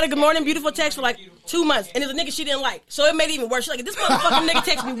cousin got a good morning, beautiful text for like 2 months, and it's a nigga she didn't like. So it made it even worse. She's like, if this motherfucking nigga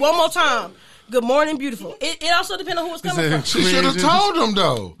text me one more time, good morning, beautiful. It also depends on who it's coming from. She should have told him,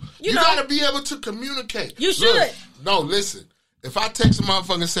 though. You got to be able to communicate. You should. No, listen. If I text a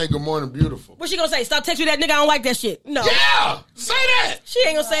motherfucker and say good morning, beautiful. What she gonna say? Stop texting that nigga, I don't like that shit. No. Yeah! Say that! She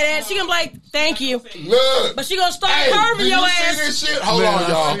ain't gonna say that. She gonna be like, thank you. Look. But she gonna start curving your ass. See this shit? Hold on,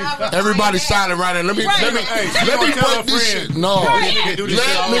 y'all. Everybody silent right now. Let me break this shit. No.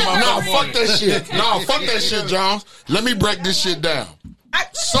 Fuck that shit. No, fuck that shit, Jones. Let me break this shit down.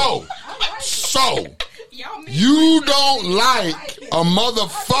 So, you don't like a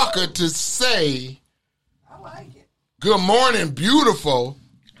motherfucker to say good morning, beautiful,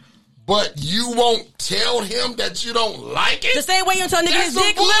 but you won't tell him that you don't like it? The same way you tell a nigga his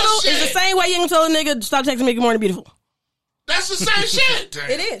dick little is the same way you can tell a nigga stop texting me good morning, beautiful. That's the same shit.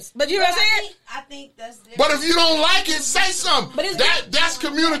 It is. But you know what I'm saying? I think that's different. But if you don't like it, say something. But that's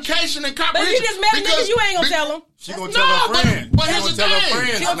communication and comprehension. But if you just met a nigga, you ain't gonna tell him. She gonna tell her friend. But here's the thing.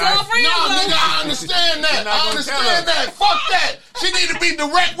 She gonna tell her friend. No, nigga, I understand that. I understand that. Fuck that. She need to be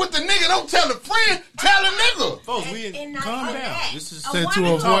direct with the nigga. Don't tell the friend. Tell the nigga. Folks, calm down. This is to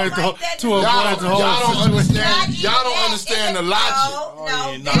avoid the whole situation. Y'all don't understand the logic.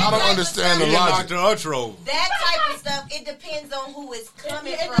 Y'all don't understand the logic. That type of stuff, it depends on who it's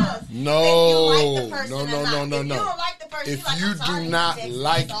coming from. No. If you like the person or not. No. If you don't like the person, if you do not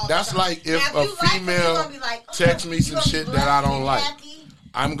like, that's like if a female text me some shit that I don't like.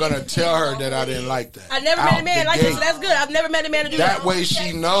 I'm going to tell her that I didn't like that. I never met a man like this, so that's good. I've never met a man to do that. That way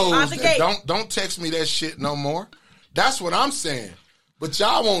she knows that don't text me that shit no more. That's what I'm saying. But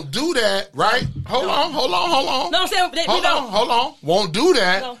y'all won't do that, right? Hold on. No, I'm saying hold on. Won't do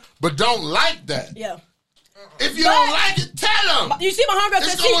that, but don't like that. Yeah. If you don't like it, tell them. You see my hunger?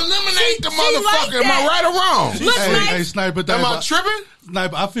 It's going to eliminate the motherfucker. Am I right or wrong? Look, hey, Sniper. Am I tripping?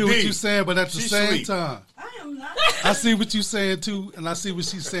 Sniper, I feel what you're saying, but at the same time, I am not. I see what you're saying too, and I see what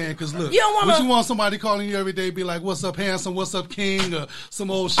she's saying. Because look, you want somebody calling you every day, be like, "What's up, handsome? What's up, king?" or some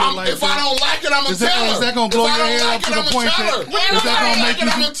old shit like that. If I don't like it, I'm gonna tell her. Is that gonna blow your head up to the point that? Is that gonna make you?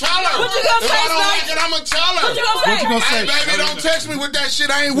 I'm gonna tell her. What you gonna say? If I don't like it, I'm gonna tell her. What you gonna say? Hey, baby, don't text me with that shit.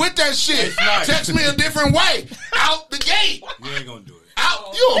 I ain't with that shit. Text me a different way. Out the gate. You ain't gonna do it.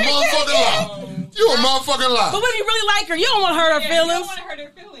 Out. You a motherfucking lie. You a motherfucking lie. But what if you really like her? You don't want to hurt her feelings. You don't want to hurt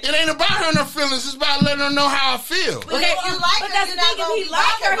her feelings. It ain't about hurting her feelings. It's about letting her know how I feel. But if you like her, you're not going to be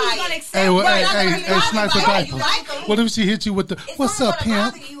bothered by it. Hey, Sniper Diaper. What if she hit you with the, what's up,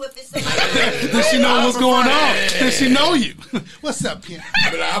 pimp? Does she know what's going on? Does she know you? What's up, pimp?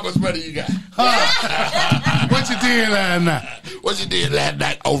 How much money you got? What you did last night? What you did last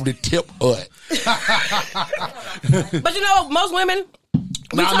night over the tip hut? But you know, most women,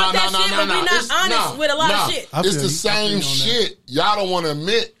 we talk that shit, but we not honest with a lot of shit. It's the same shit. Y'all don't want to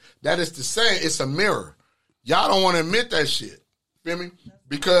admit that it's the same. It's a mirror. Y'all don't want to admit that shit. Feel me?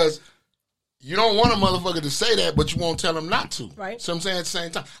 Because you don't want a motherfucker to say that, but you won't tell him not to. Right. So I'm saying at the same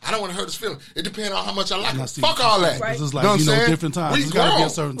time, I don't want to hurt his feelings. It depends on how much I like him. Fuck all that. Right. This is like, you know what I'm saying? different times. We It's grown. got to be a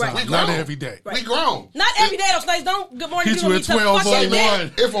certain time. Right. Not every day. Right. We grown. Not every day, those nights. Don't. Good morning. Hit you at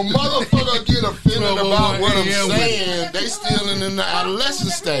 12:01. If a motherfucker get offended about what I'm 12:01 saying, they still in the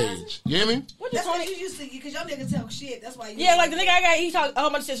adolescent stage. You hear me? That's what you used to, because your niggas talk shit. That's why you. Yeah, like the nigga I got, he talk a whole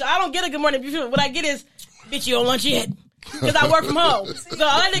bunch of shit. So I don't get a good morning. What I get is, bitch, you on lunch yet? Because I work from home. So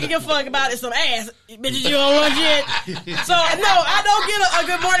all that nigga give a fuck about is some ass. Bitches, you on lunch yet? So no, I don't get a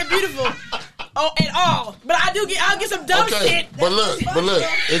good morning beautiful at all. But I'll get some dumb shit. But look,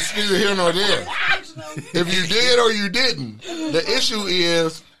 it's neither here nor there. If you did or you didn't, the issue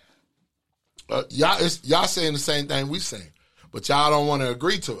is y'all saying the same thing we saying, but y'all don't want to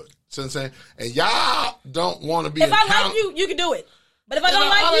agree to it. So I'm saying, and y'all don't want to be. If I like you, you can do it. But if I don't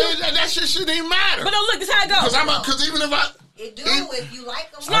like you, that shit shouldn't even matter. But no, look, this how it goes. Because even if I. It do if you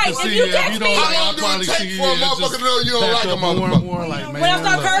like them. Right, if you text me. How long do it take for a motherfucker to know you don't like a motherfucker? When I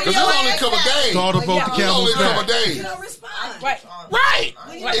start curving because it's only a couple days. Start to vote the camel's only a couple back. days. You don't respond. Right.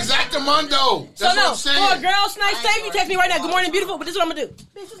 Exactamundo. That's what I'm saying. For a girl, Snipe, say you text me right now, good morning, beautiful, but this is what I'm going to do.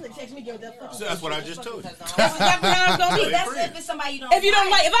 Bitch, this nigga text me, give that fucking That's what I just told you. That's exactly how it's going to be. That's if it's somebody you don't If you don't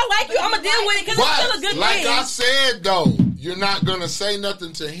like, if I like you, I'm going to deal with it because it's still a good like thing. I said, though, you're not going to say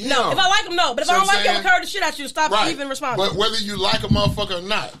nothing to him. No, if I like him, no. But if I don't like him, I'm going to curve the shit out you and stop even responding. But whether you like a motherfucker or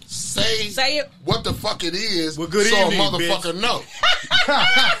not, say it. What the fuck it is so evening, a motherfucker know.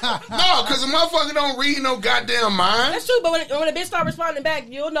 No, because a motherfucker don't read no goddamn mind. That's true, but when a bitch start responding back,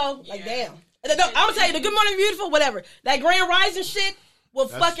 you'll know, like, damn. I'm going to tell you, the good morning, beautiful, whatever. That grand rising shit will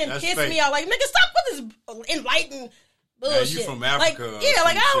fucking piss me off. Like, nigga, stop with this enlightened bullshit. You from Africa? Like, yeah,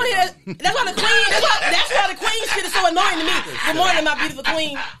 like, I don't want to hear that. That's why the queen, that's why the queen shit is so annoying to me. Good morning, my beautiful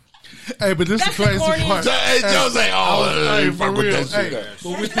queen. Hey, but this is the crazy part. Hey, Jose, for real. Hey,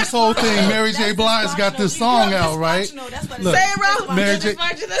 but with this whole thing, Mary J. Blige got this song out, right? Look, say it, bro. Mary J.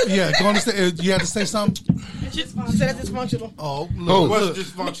 Yeah, going to say, you had to say something? She said it's dysfunctional. Oh, look. What's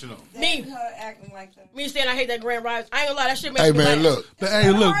dysfunctional? Me. Her acting like that. Me saying I hate that grand rise. I ain't gonna lie, that shit makes Hey, me man, laugh.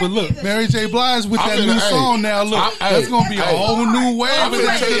 look. But look, Mary J. Blige with that new song now, look, that's going to be a whole new wave. I'm going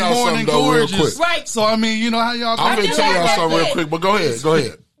to tell y'all something, though, real quick. Right. So, I mean, you know how y'all I'm going to tell y'all something real quick, but go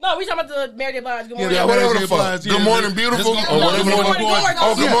ahead. No, we talking about the Mary J. Blige. Good morning. Yeah, whatever the fuck. Good morning, beautiful. Or whatever. Good morning, gorgeous.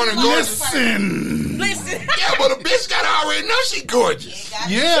 Oh, good morning, gorgeous. Listen. Yeah, but a bitch gotta already know she gorgeous.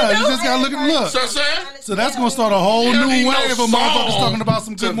 Yeah, you just gotta look. So I'm saying? So that's gonna start a whole new wave of motherfuckers talking about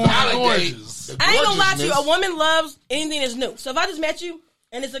some good morning gorgeous. I ain't gonna lie to you. A woman loves anything that's new. So if I just met you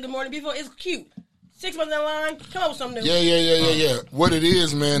and it's a good morning, beautiful, it's cute. 6 months down the line, come up with something new. Yeah. What it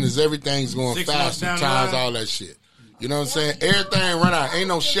is, man, is everything's going 6 fast months and down the times, line. all that shit. You know what I'm saying? Everything run out. Ain't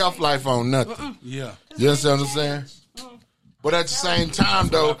no shelf life on nothing. Yeah. You understand what I'm saying? But at the same time,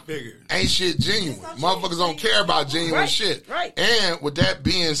 though, ain't shit genuine. Motherfuckers don't care about genuine shit. Right. And with that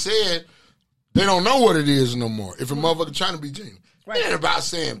being said, they don't know what it is no more. If a motherfucker trying to be genuine. It ain't about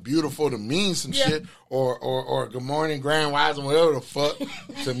saying beautiful to mean some shit or good morning, grand rising, whatever the fuck,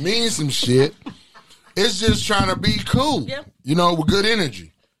 to mean some shit. It's just trying to be cool. Yeah. You know, with good energy.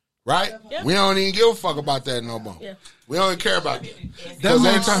 Right? Yeah. We don't even give a fuck about that no more. Yeah. We don't even care about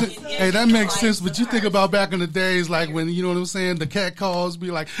that. That makes sense. But you think about back in the days, like when, you know what I'm saying, the cat calls be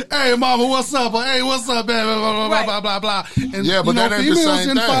like, hey, mama, what's up? Or, hey, what's up, baby? Blah, blah, blah, blah, blah. And, yeah, but that ain't the females same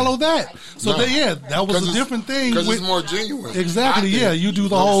didn't thing. follow that. So, that was a different thing. Because it's more genuine. Exactly, yeah. You do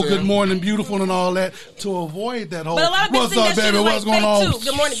the whole good morning, beautiful, and all that to avoid that whole, but a lot of what's up, baby, what's going on?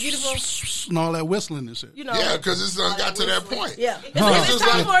 Good morning, beautiful. And all that whistling and shit. You know. Yeah, because it's got to that point. Yeah. That's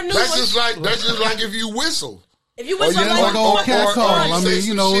just like if you whistle. If you whistle like old cat call. I mean,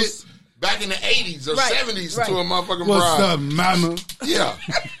 you know. Back in the 80s or 70s to a motherfucking What's bride. up, mama? Yeah.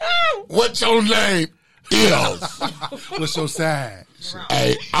 What's your name? Is. What's your sign?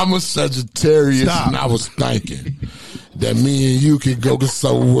 Hey, I'm a Sagittarius, and I was thinking that me and you could go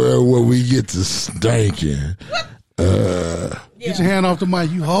somewhere where we get to stinking. Get your hand off the mic.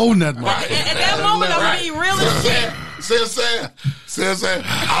 You holding that mic. At that moment, I'm going to be real as shit. See what I'm saying? See what I'm saying?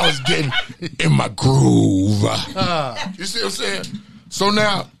 I was getting in my groove. You see what I'm saying? So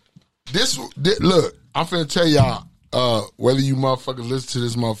now, this look, I'm finna tell y'all, whether you motherfuckers listen to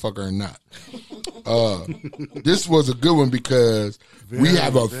this motherfucker or not. This was a good one because we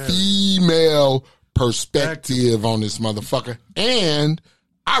have a female perspective on this motherfucker, and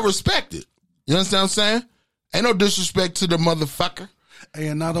I respect it. You understand what I'm saying? Ain't no disrespect to the motherfucker.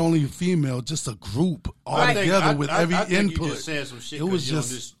 And not only female, just a group all together with every input. You just saying some shit. It was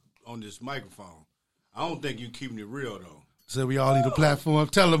just on this microphone. I don't think you keeping it real though. So we all need a platform.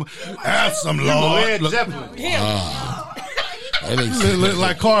 Tell them, have some Lord. Led Zeppelin. Look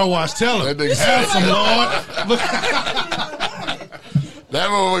like car wash. Tell them, have some Lord. That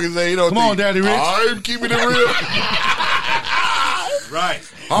motherfucker say, you know, come on, Daddy Rich. I'm keeping it real. Right.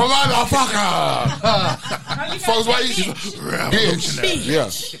 Oh, motherfucker. Folks, why you... Bitch. Yeah.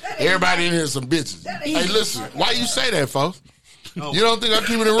 Everybody in here is some bitches. Hey, listen. Why you say that, folks? You don't think I'm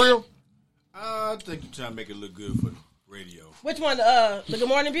keeping it real? I think you're trying to make it look good for the radio. Which one? The Good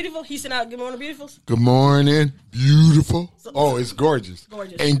Morning Beautiful? He sent out Good Morning Beautifuls? Good morning, beautiful. Oh, it's gorgeous.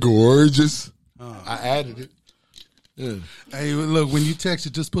 Ain't gorgeous. I added it. Yeah. Hey, look, when you text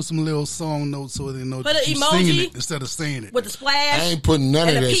it, just put some little song notes so they know that you're singing it instead of saying it. With the splash. I ain't putting none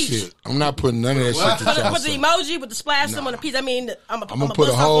of that shit. I'm not putting none of that shit to y'all. Put the emoji with the splash, some on the piece. I mean, I'm gonna put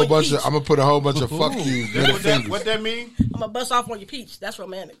a whole bunch of. I'm gonna put a whole bunch of fuck you. What that mean? I'm gonna bust off on your peach. That's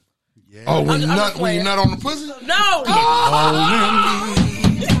romantic. Yeah. Oh, when you nut on the pussy? No.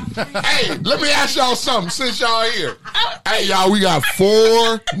 Hey, let me ask y'all something since y'all here. Hey, y'all, we got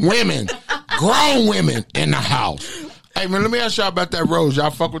 4 women, grown women in the house. Hey, man, let me ask y'all about that rose.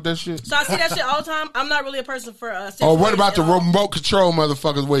 Y'all fuck with that shit? So I see that shit all the time. I'm not really a person for oh, what about the remote control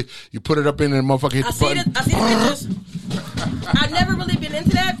motherfuckers where you put it up in and the motherfucker hit the button? I see the bitches. I've never really been into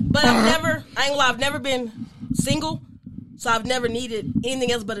that, but I ain't gonna lie, I've never been single, so I've never needed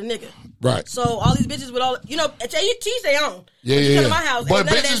anything else but a nigga. Right. So all these bitches with all, you know, teach they own. Yeah, yeah. To my house, but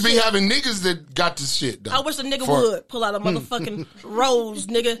bitches be having niggas that got this shit, though. I wish a nigga would pull out a motherfucking rose,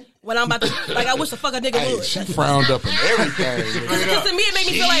 nigga, when I'm about to, like, I wish a fucking nigga would. She frowned up and everything. Because to me, it made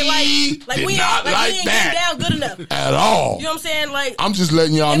me feel like we ain't getting down good enough. At all. You know what I'm saying? Like, I'm just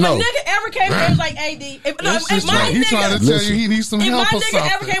letting y'all know. If a nigga ever came and was like, hey, D, if my nigga, he's trying to tell you he needs some help or something. If my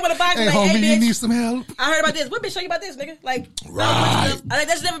nigga ever came with a box hey, like, homie, hey, bitch, you need some help? I heard about this. What bitch show you about this, nigga? Like, right.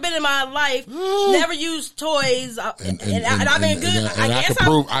 That's never been in my life. Never used toys. And I've been good.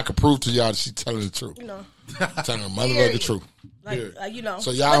 I can prove to y'all that she's telling the truth. You know. Telling the motherfucking truth. Like, you know.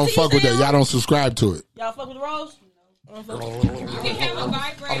 So y'all don't fuck with that. Y'all don't subscribe to it. Y'all fuck with the rose? You can have a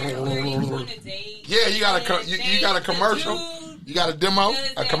vibrator where you want to date. Yeah, you got a commercial. You got a demo,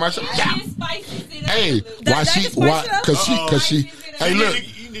 a commercial. Yeah. Hey, cause she. Hey, look.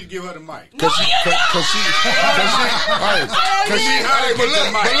 You need to give her the mic. Cause she. Hey, but look,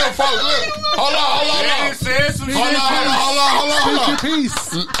 folks, look. Hold on.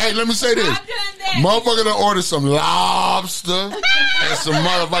 Hey, let me say this. Motherfucker done ordered some lobster and some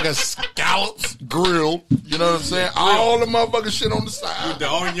motherfucking scallops grilled. You know what I'm saying? All the motherfucking shit on the side. With the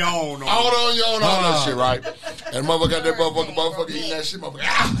onion on. All the onion on, all that shit, right? And motherfucker got that motherfucker eating that shit.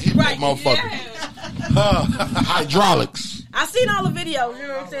 Hit that motherfucker. Hydraulics. I seen all the videos, you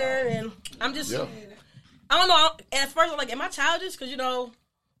know what I'm saying? And I'm just, I don't know. At first, I'm like, am I childish? Because, you know,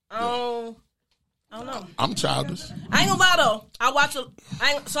 I don't know. I'm childish. I ain't gonna lie, though. I watch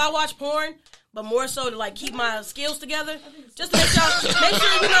porn, but more so to, like, keep my skills together. Just to make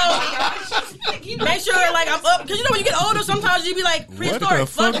sure, like, I'm up. Because, you know, when you get older, sometimes you be, like, prehistoric. What the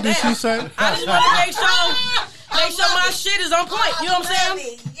fuck did she say? I just want to make sure my shit is on point. You know what I'm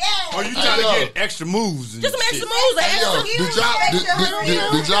saying? Yeah. Or you trying to get extra moves? Just some extra moves.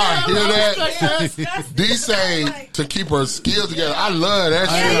 Did y'all hear that? D say to keep her skills together. I love that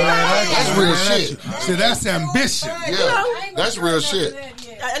shit. That's real shit. See, that's ambition. Yeah, that's real shit.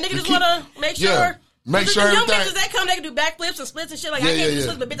 A nigga just want to make sure. Yeah. Make sure young everything. bitches that come, they can do backflips and splits and shit. Like, I can't do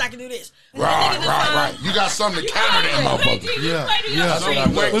splits, but bitch, I can do this. Right. You got something to counter that motherfucker. Yeah. Hey,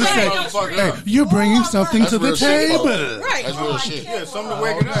 you're bringing something to the table. Right. That's real shit. Yeah, something to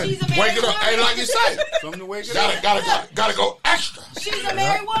wake it up. Wake it up. Hey, like you say. Something to wake it up. Gotta go extra. She's a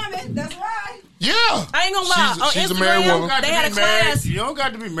married woman. That's right. Yeah. I ain't gonna lie. She's a married woman. They had a class. You don't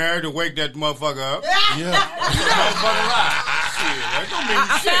got to be married to wake that motherfucker up. Yeah.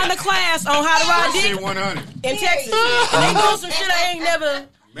 I found a class on how to ride dick in Texas. They doing some shit I ain't never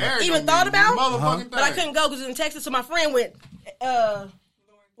even thought about, but I couldn't go because in Texas. So my friend went,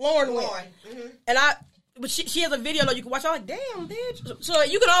 Lauren went, and but she has a video that you can watch. I'm like, damn, bitch. So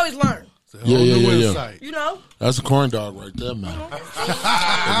you can always learn. Yeah. You know, that's a corn dog right there, man.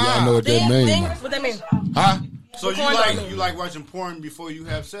 Y'all know what that means. What that mean? Huh? So you like watching porn before you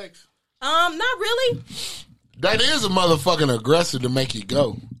have sex? Not really. That is a motherfucking aggressor to make you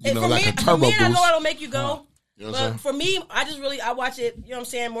go. You know, like a turbo boost. I know it'll make you go. You know what I'm saying? For me, I watch it, you know what I'm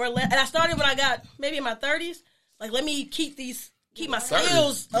saying, more or less. And I started when I got maybe in my 30s. Like, let me keep my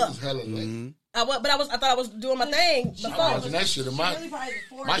skills up. I thought I was doing my thing before. I was watching that shit in my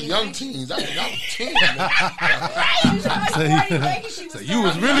young teens. I was 10. So you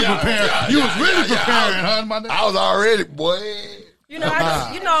was really preparing. You was really preparing, huh? I was already, boy. You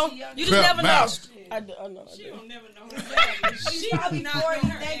know, you just never know. I know. She don't never know. She's probably 40,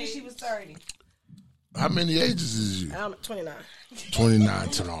 thinking she was 30. How many ages is you? I'm 29. 29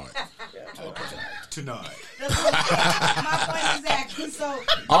 tonight. Tonight. My point exactly.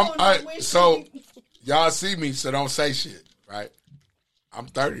 So y'all see me, so don't say shit, right? I'm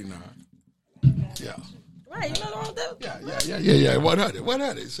 39. Yeah. Right, you know what I'm doing? Yeah. What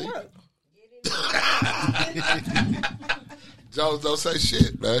had it? See? Jones don't say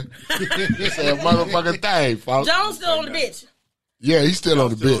shit, man. He say a motherfucking thing, folks. Jones still on the bitch. Yeah, he's still on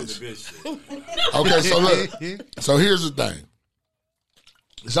the bitch. Okay, so look. So here's the thing.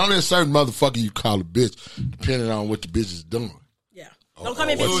 It's only a certain motherfucker you call a bitch, depending on what the bitch is doing. Yeah. Don't come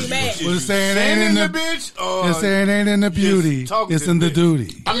in bitch, you mad. Well, it's saying ain't in the bitch. It's saying ain't in the beauty. It's in the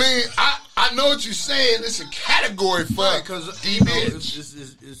duty. I mean, I know what you're saying. It's a category for because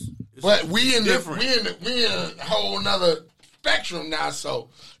bitch. But we in a whole nother spectrum now, so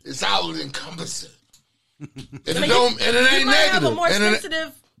it's all encompassing. And it ain't negative. And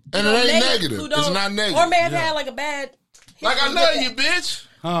it ain't negative. It's not negative. Or may have had like a bad. Like, I love you, bitch.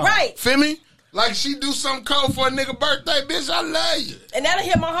 Right. Feel me? Like, she do something cold for a nigga birthday, bitch, I love you. And that'll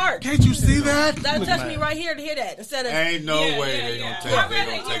hit my heart. Can't you see that? That'll touch me right here to hear that. Instead of. Ain't no way they gonna take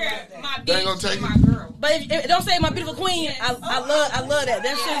that. They ain't gonna take it. But if don't say my beautiful queen, I love that.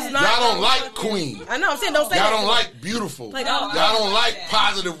 That shit is not. Y'all don't like queen. I know, I'm saying don't say y'all that. Y'all don't like beautiful. Like, y'all don't like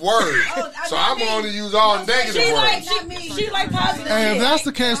positive words. So I'm going to use all negative words. She like positive. And if that's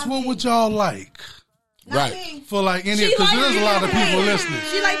the case, what would y'all like? Right. For like any, because there's a lot of people listening.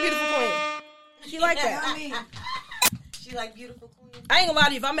 She like beautiful queen. She like that. She like beautiful queen. I ain't gonna lie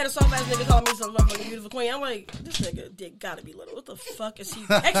to you. If I met a soft ass nigga calling me some motherfucking beautiful queen, I'm like, this nigga dick gotta be little. What the fuck is he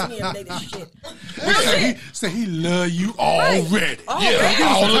texting me every day? This shit. Say he love you already. Yeah,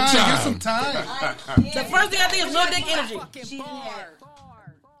 all the time. Get some time. The first thing I think is little dick energy. She had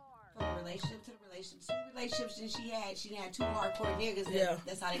from relationship to relationship. Relationships that she had two hardcore niggas.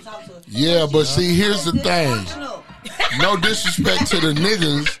 That's how they talk to her. Yeah, but see, here's the thing. No disrespect to the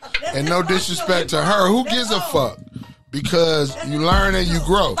niggas and no disrespect to her. Who gives a fuck? Because you learn and you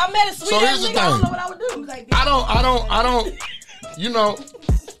grow. I met a sweet so here's the thing. I don't know what I would do. I don't. You know,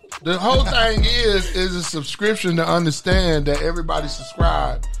 the whole thing is a subscription to understand that everybody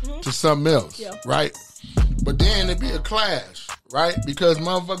subscribe to something else, right? But then it'd be a clash, right? Because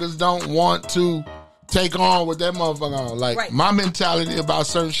motherfuckers don't want to take on what that motherfucker on. Like, my mentality about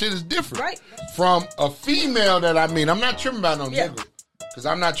certain shit is different from a female that I mean. I'm not tripping about no nigga because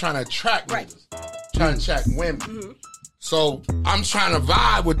I'm not trying to attract niggas. I'm trying to attract women. So I'm trying to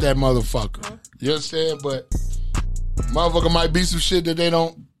vibe with that motherfucker. You understand? But motherfucker might be some shit that they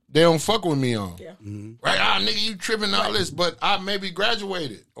don't fuck with me on. Yeah. Right? Nigga, you tripping all this, but I maybe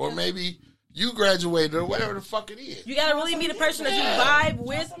graduated or maybe you graduated or whatever the fuck it is. You gotta really be the person that you vibe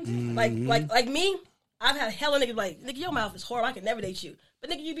with. Like me, I've had hella niggas like, nigga, your mouth is horrible. I can never date you.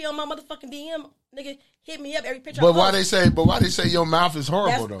 But nigga, you be on my motherfucking DM, nigga, hit me up every picture. But why they say your mouth is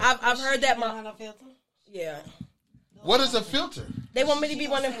horrible though? I've heard that Yeah. What is a filter? They want me to be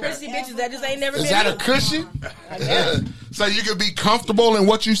one of them prissy bitches that just ain't never been. Is that a cushion? So you can be comfortable in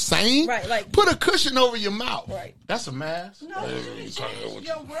what you saying? Right, like put a cushion over your mouth. Right. That's a mask. No,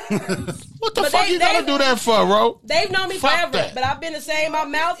 what the fuck you gotta do that for, bro? They've known me forever, but I've been the same. My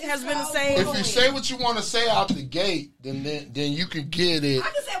mouth has been the same. If you say what you want to say out the gate, then you can get it. I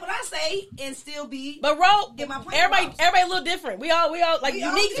can say what I say and still be. But get my point. Everybody a little different. We all like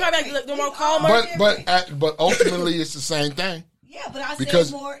unique. Probably like the more calmer. But ultimately it's the same thing. Yeah, but I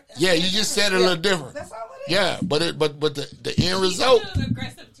said more. Yeah, you just said it a little different. That's all it is. Yeah, but the end result.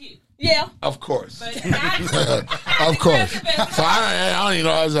 Aggressive too. Yeah, of course. But of course. So I don't even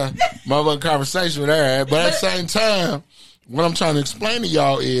know. It's a motherfucking conversation with her. But at the same time, what I'm trying to explain to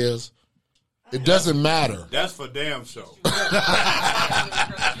y'all is, it doesn't matter. That's for damn sure. I'm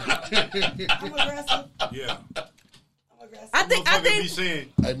aggressive. Yeah. I think. Be saying,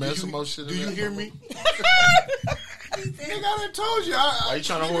 hey man, some more shit. Do you hear me? Nigga, I done told you. Are you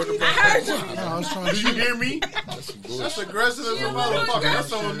trying to hold the I heard you. No, I was trying to. Do you hear me? That's aggressive as a motherfucker.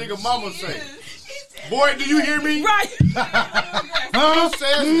 That's what a nigga mama say. Boy, do you hear me? Right. Who says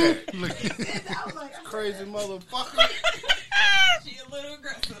that? Crazy motherfucker. She a little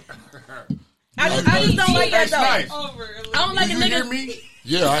aggressive. I just don't like that though. Nice. I don't like a nigga. Hear me?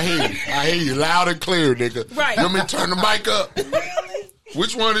 Yeah, I hear you. I hear you loud and clear, nigga. Right. You want me to turn the mic up? Really?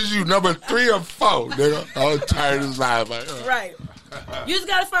 Which one is you? Number 3 or 4, nigga? I'm tired of this life. Like, Right. You just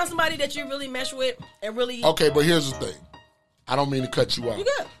gotta find somebody that you really mesh with and really. Okay, but here's the thing. I don't mean to cut you off. You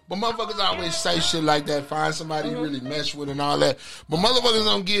good. But motherfuckers always say shit like that. Find somebody you really mesh with and all that. But motherfuckers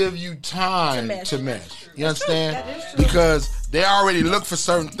don't give you time to mesh. You understand? Because they already look for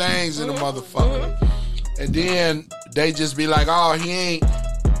certain things in a motherfucker. And then they just be like, oh, he ain't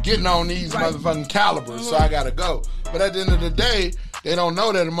getting on these motherfucking calibers, so I gotta go. But at the end of the day, they don't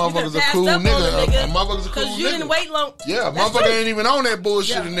know that a motherfucker's a cool nigga. A motherfucker's a cool nigga. Because you didn't wait long. Yeah, motherfucker ain't even on that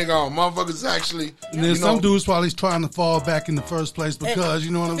bullshit a nigga on. Motherfuckers actually. And then some dudes probably trying to fall back in the first place because, you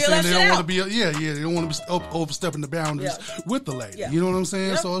know what I'm saying? They don't want to be, they don't want to be overstepping the boundaries with the lady. You know what I'm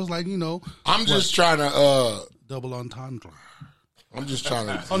saying? So it's like, I'm just trying to. Double entendre. I'm just trying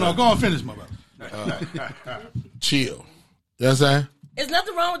to. Oh, no, go on, finish, my brother. Chill. You know what I'm saying? There's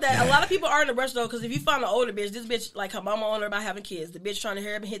nothing wrong with that. A lot of people are in a rush though, because if you find an older bitch, this bitch like her mama on her about having kids. The bitch trying to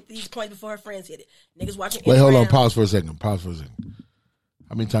hurry up and hit these points before her friends hit it. Niggas watching. Wait, hold on. Pause for a second. How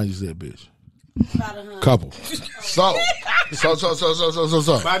many times you said bitch? About 100. Couple. So.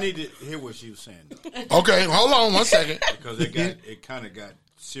 But I need to hear what she was saying. Okay, hold on 1 second. Because it kind of got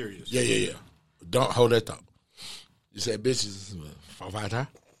serious. Yeah. Don't hold that thought. You said bitches 4 or 5 times?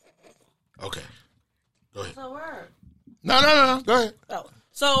 Okay. Go ahead. That's a word. No. Go ahead. Oh,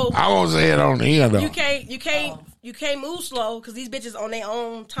 so I won't say it on the end though. you can't move slow because these bitches on their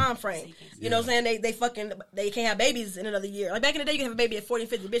own time frame. You know what I'm saying? They can't have babies in another year. Like back in the day, you can have a baby at 40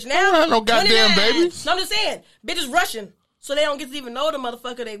 and 50. Bitch, now I don't have no goddamn 29. babies. No, I'm just saying, bitches rushing. So they don't get to even know the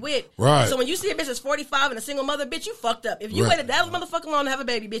motherfucker they with. Right. So when you see a bitch that's 45 and a single mother, bitch, you fucked up. If you waited that motherfucker long to have a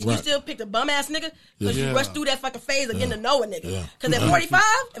baby, bitch, you still picked a bum ass nigga because you rushed through that fucking phase of getting to know a nigga. Because at 45,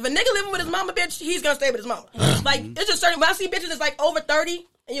 if a nigga living with his mama, bitch, he's gonna stay with his mama. Like it's just certain. When I see bitches that's like over 30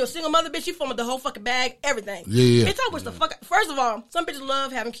 and you're a single mother, bitch, you form the whole fucking bag, everything. Yeah. Bitch, I wish the fuck. First of all, some bitches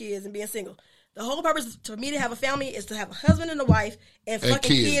love having kids and being single. The whole purpose for me to have a family is to have a husband and a wife and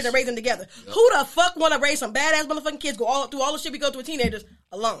fucking kids and raise them together. Yep. Who the fuck want to raise some badass motherfucking kids, go through all the shit we go through with teenagers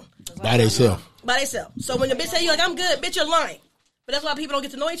alone? By themselves. So when the bitch say you like, I'm good, bitch, you're lying. But that's why people don't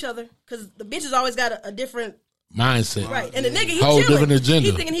get to know each other, because the bitch has always got a different mindset. Right. And the nigga, he whole chilling. Different agenda.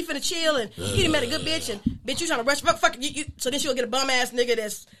 He thinking he finna chill and he done met a good bitch and bitch, you trying to rush. Fuck you. So then she'll get a bum ass nigga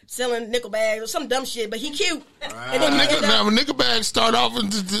that's selling nickel bags or some dumb shit, but he cute. And then nigga bags start off in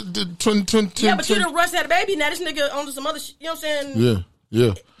the 20. Yeah, but you done rushed had a baby. Now this nigga on to some other shit. You know what I'm saying?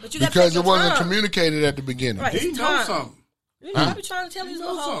 Yeah. But you because it wasn't communicated at the beginning. Right. He knows something. You know, I be trying to tell these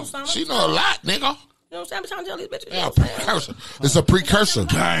little hoes something. She know a lot, nigga. You know what I'm saying? I be trying to tell these bitches. Yeah, precursor. It's a precursor.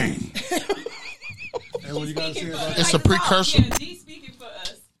 Dang. And what you gotta say about it's a precursor. Yeah, Dee speaking for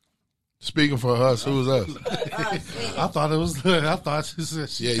us. Speaking for us, who was us? I thought it was. I thought she said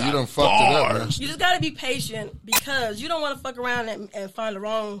you done fucked it up, man. You just gotta be patient because you don't want to fuck around and find the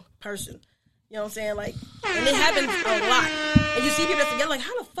wrong person. You know what I'm saying? Like, and it happens a lot. And you see people that's together, like,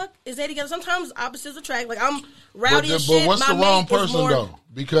 how the fuck is they together? Sometimes opposites attract. Like, I'm rowdy as shit. But what's my the wrong mate is person, more, though?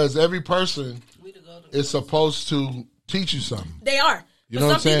 Because every person is supposed to teach you something. They are. You but know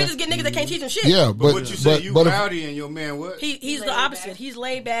some what I'm people just get niggas that can't teach them shit. Yeah, but what you say, you rowdy and your man what? He's the opposite. Back. He's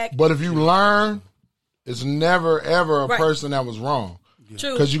laid back. But if you learn, it's never, ever a person that was wrong.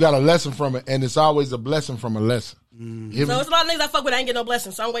 True. Because you got a lesson from it, and it's always a blessing from a lesson. So it's a lot of niggas I fuck with. I ain't get no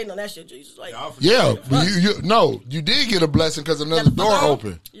blessing, so I'm waiting on that shit. Jesus, like, you did get a blessing because another door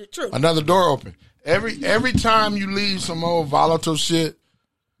opened. True. Another door opened. Every time you leave some old volatile shit,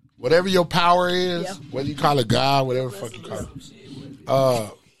 whatever your power is, whether you call it God, whatever the fuck you call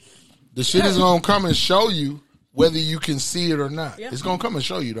it, the shit is gonna come and show you whether you can see it or not. It's gonna come and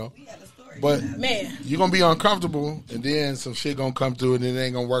show you though. But you're gonna be uncomfortable, and then some shit gonna come through, and it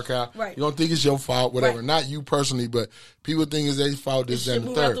ain't gonna work out. Right. You're gonna think it's your fault, whatever. Right. Not you personally, but people think it's their fault. This and the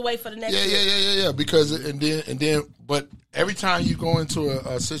move third. out the way for the next. Yeah. Because and then, but every time you go into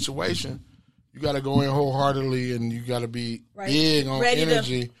a situation, you got to go in wholeheartedly, and you got to be big on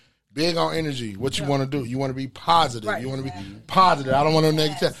energy. Big on energy. What you want to do? You want to be positive. Right. You want to be positive. I don't want no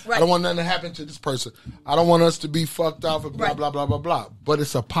negative. Right. I don't want nothing to happen to this person. I don't want us to be fucked off and blah, blah, blah, blah, blah. But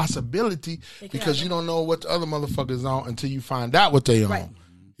it's a possibility because you don't know what the other motherfuckers on until you find out what they on. Right.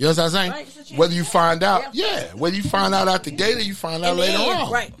 You know what I'm saying? Right. Whether you find out, whether you find out at the gate or you find out later on.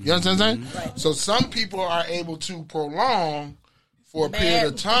 Right. You know what I'm saying? Right. So some people are able to prolong for a period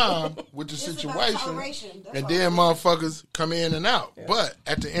of time with the situation, and then motherfuckers come in and out. Yeah. But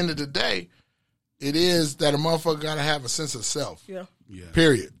at the end of the day, it is that a motherfucker gotta have a sense of self. Yeah.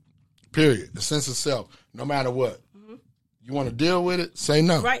 Period. A sense of self, no matter what. Mm-hmm. You want to deal with it? Say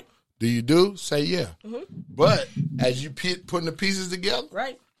no. Right. Do you do? Say yeah. Mm-hmm. But as you putting the pieces together,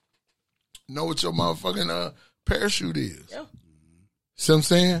 right, know what your motherfucking parachute is. Yeah. See what I'm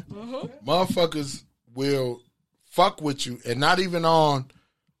saying? Mm-hmm. Motherfuckers will fuck with you, and not even on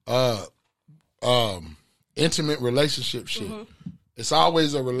intimate relationship shit. Mm-hmm. It's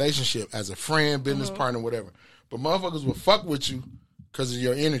always a relationship as a friend, business partner, whatever. But motherfuckers will fuck with you because of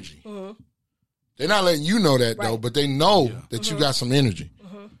your energy. Mm-hmm. They're not letting you know that though, but they know that you got some energy.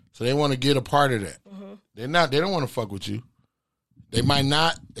 Mm-hmm. So they want to get a part of that. Mm-hmm. They don't want to fuck with you. They might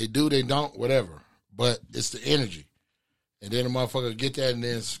not, they do, they don't, whatever. But it's the energy. And then the motherfucker get that and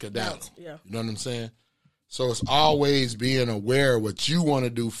then skedaddle. Yeah. You know what I'm saying? So it's always being aware of what you want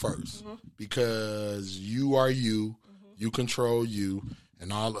to do first. Mm-hmm. Because you are you, you control you,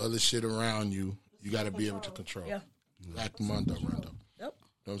 and all the other shit around you, you got to be able to control. Yeah. Like Mondo. Yep. You know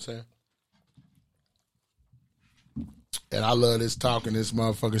what I'm saying? And I love this talking this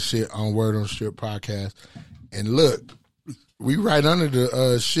motherfucking shit on Word on Strip podcast. And look, we right under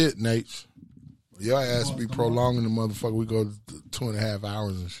the shit, Naitch. Your ass be prolonging the motherfucker. We go 2.5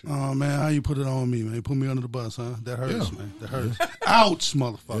 hours and shit. Oh, man, how you put it on me, man? You put me under the bus, huh? That hurts, man. That hurts. Ouch,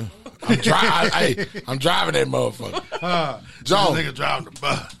 motherfucker. Yeah. I'm driving that motherfucker. Joe. Nigga driving the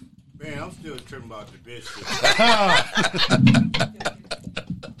bus. Man, I'm still tripping about the bitch shit.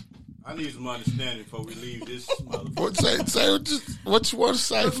 I need some understanding before we leave this motherfucker. Say what you want to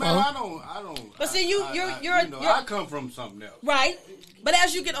say, man, I don't. But see, you're I come from something else. Right. But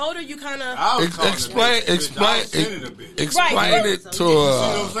as you get older, you kind of explain it to her.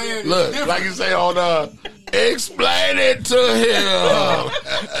 Look, like you say on explain it to him.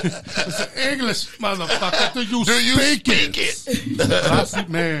 It's an English motherfucker. Do you speak it? I see,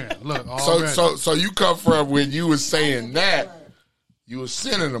 man. Look, so you come from when you was saying that you was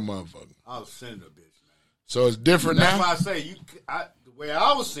sending a motherfucker. I was sending a bitch, man. So it's different now. That's why I say the way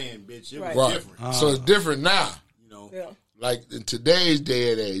I was saying bitch, it was different. So it's different now. You know. Yeah. Like in today's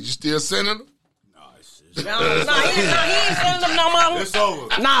day and age, you still sending them? No, he ain't sending them no more. It's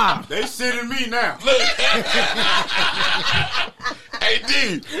over. Nah. They sending me now. Hey,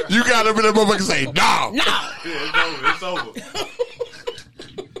 D, you got to be that motherfucker say, no. Yeah, it's over.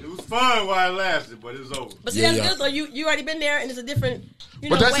 It was fun while it lasted, but it's over. But see, that's good though. You already been there, and it's a different.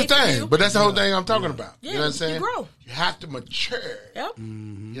 But that's the thing. But that's the whole thing I'm talking about. Yeah, you know what I'm saying? You grow. You have to mature. Yep.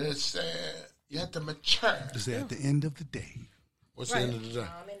 Mm-hmm. You know what I'm saying? You have to mature. It's at the end of the day. What's the end of the day?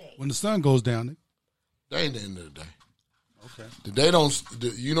 When the sun goes down. That ain't the end of the day. Okay. The day don't.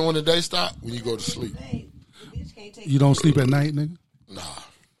 You know when the day stop? When you go to sleep. You don't sleep at night, nigga? Nah.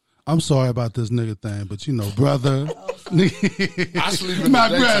 I'm sorry about this nigga thing, but you know, brother. I sleep in my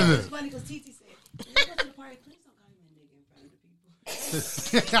the brother. It's funny because Titi said, "You go to the party, please don't call me a nigga in front of the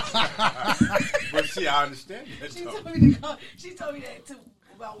people." But see, I understand that. She told me that too.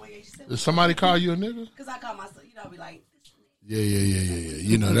 Did somebody call you a nigga? Because I call myself, you know, be like, yeah.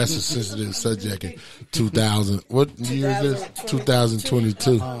 You know, that's a sensitive subject in 2000. What year is this?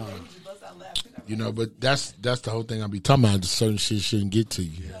 2022. You know, but that's the whole thing I be talking about. Certain shit shouldn't get to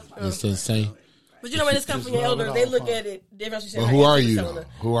you. It's insane. But you know, when it's coming from your elders, they look at it different. But who are you, though?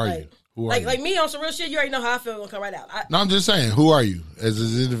 Who are you? Like me on some real shit, you already know how I feel gonna come right out. No, I'm just saying, who are you as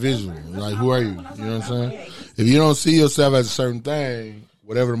an individual? Like, who are you? You know what I'm saying? If you don't see yourself as a certain thing,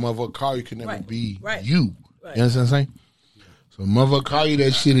 whatever the motherfucker call you can never be you. Right. You understand what I'm saying? So motherfucker call you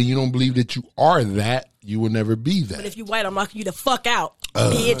that shit and you don't believe that you are that, you will never be that. But if you white, I'm knocking you the fuck out,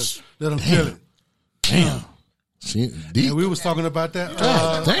 bitch. Let them kill it. Damn. And we was talking about that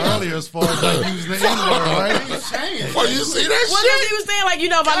earlier as far as like using the N-word, right? Well, you see that shit? He was saying, like, you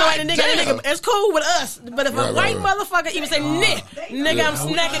know, if I know ain't a nigga, it's cool with us. But if a white motherfucker even say, nigga, I'm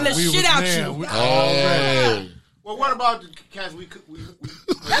snacking the shit out you. Well, what about the cats we kicked it with?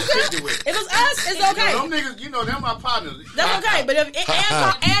 If it's us, it's okay. Them niggas, you know, they're my partners. That's okay. But if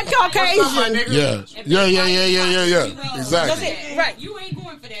and Caucasian, yeah. Exactly. Right. You ain't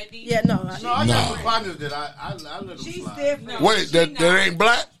going for that, D. Yeah, no. I got some partners that I let them she's slide. different. Wait, that ain't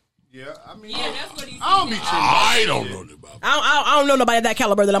black? Yeah, I mean, that's what he's I don't be tripping. I don't know that about. I don't know nobody of that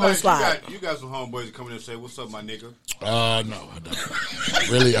caliber that I'm gonna slide. You got some homeboys that come in and say, "What's up, my nigga?" No, I don't.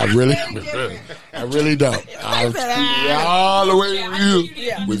 I really don't. I'll keep it all the way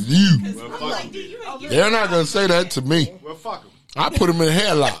with you. They're not gonna say that to me. Well, fuck them. I put them in a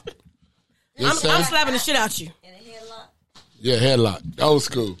headlock. I'm slapping the shit out you. In a headlock? Yeah, headlock. Old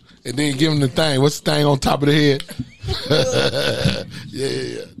school. And then give them the thing. What's the thing on top of the head?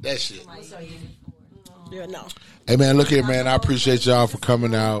 yeah. That shit. Yeah, no. Hey, man, look here, man. I appreciate y'all for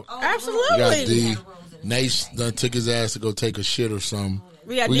coming out. Absolutely. We got D. Naitch done took his ass to go take a shit or something.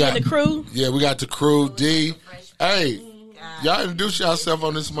 We got D and the crew. Yeah, we got the crew. D. Hey, y'all introduce yourself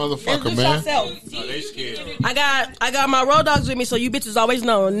on this motherfucker, man. No, they scared. I got my road dogs with me, so you bitches always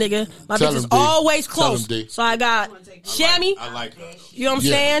know, nigga. My Tell bitches him, D. always Tell close. him, D. So I got Shammy. I like her. You know what I'm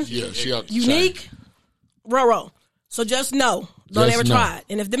saying? Yeah, she out the Unique. Roro. So just know. Don't Just ever know. try it.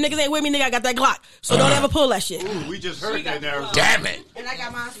 And if them niggas ain't with me, nigga, I got that Glock. So don't ever pull that shit. Ooh, we just heard that narrative. Damn it. And I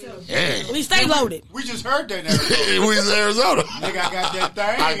got myself. Yeah. We stay loaded. We just heard that narrative. We in Arizona. Nigga, I got that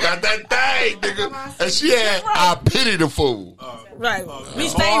thing. I got that thing, nigga. And she had, I pity the fool. Right. We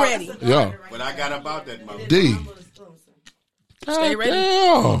stay ready. Yeah. But I got about that mother. D. Stay ready. Damn.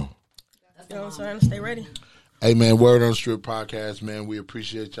 You know what I'm saying? Stay ready. Hey, man, Word on the Strip podcast, man. We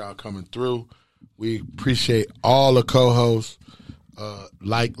appreciate y'all coming through. We appreciate all the co-hosts.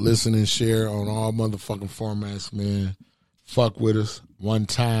 Like, listen, and share on all motherfucking formats, man. Fuck with us. One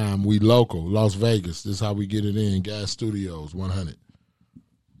time, we local, Las Vegas. This is how we get it in. Gas Studios, 100.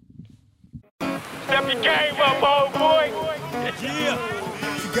 Step your game up, old boy. Yeah.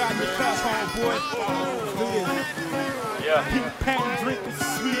 You got your cup, homeboy. Yeah. Pink pan drinking,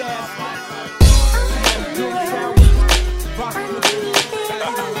 sweet ass.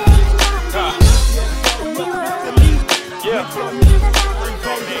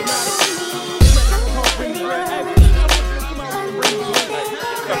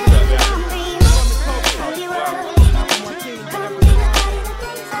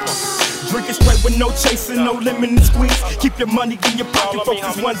 Drinking straight with no chasing, no lemon and squeeze. Keep your money in your pocket,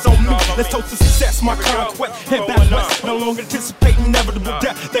 focus one's on me. Let's toast to success, my conquest. Head back west, no longer anticipate inevitable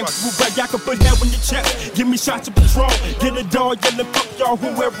death. Thankful that y'all can put hell in your chest. Give me shots of Patron, get a dog, yelling fuck y'all,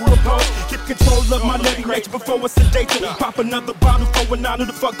 whoever oppose. Keep control of my lady nature before it's sedation. Pop another bottle for a 9 who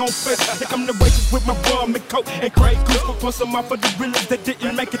the fuck gon' fit. They come to races with my bum and coke and Craig Goose. Before some off for the realest that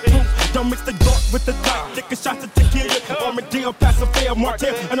didn't make it through. Don't mix the dark with the light, take a shot to tequila. Armadillo, pass a fair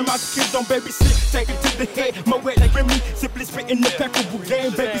Martell, and I'm out the kids don't babysit. Take it to the head, my way like Remy. Simply spitting the impeccable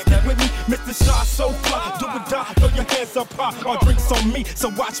game, baby, stick with me. Mr. Shaw, so fly, do or die, throw your hands up high. All drinks on me, so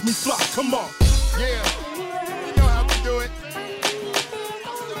watch me fly, come on. Yeah, you know how we do it.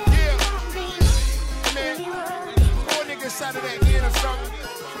 Yeah, man, 4 niggas out of that end or something.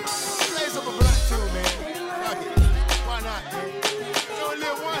 Blaze up a blunt too, man. Fuck it, why not, man? You only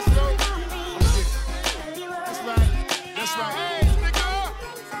live once, bro. That's right, that's right. Hey, nigga,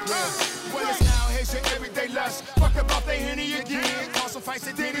 yeah. Well, it's now Haitian everyday lust. Fuck about they Henny again. Cause some fights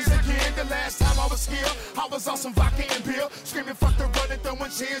and ditties again. The last time I was here, I was on some vodka and beer. Screaming fuck the run and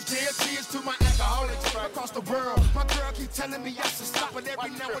throwing cheers. Cheers to my alcoholics across the world. My girl keep telling me I should stop. But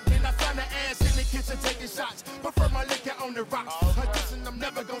every now and then I find her ass in the kitchen taking shots. Prefer my liquor on the rocks. Listen, I'm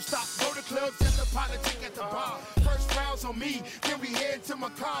never gonna stop. Go to clubs and the politic at the bar. First rounds on me, then we head to my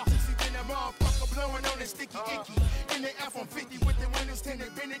car. See, then that motherfucker blowing on the sticky icky. In the F-150 with the windows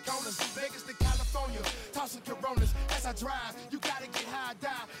tinted, bending corners. Vegas to California, tossing Coronas as I drive. You gotta get high, die.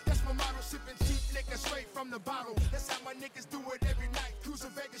 That's my motto, sipping cheap liquor straight from the bottle. That's how my niggas do it every night.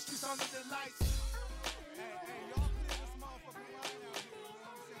 Cruising Vegas streets under the lights. Hey, yo.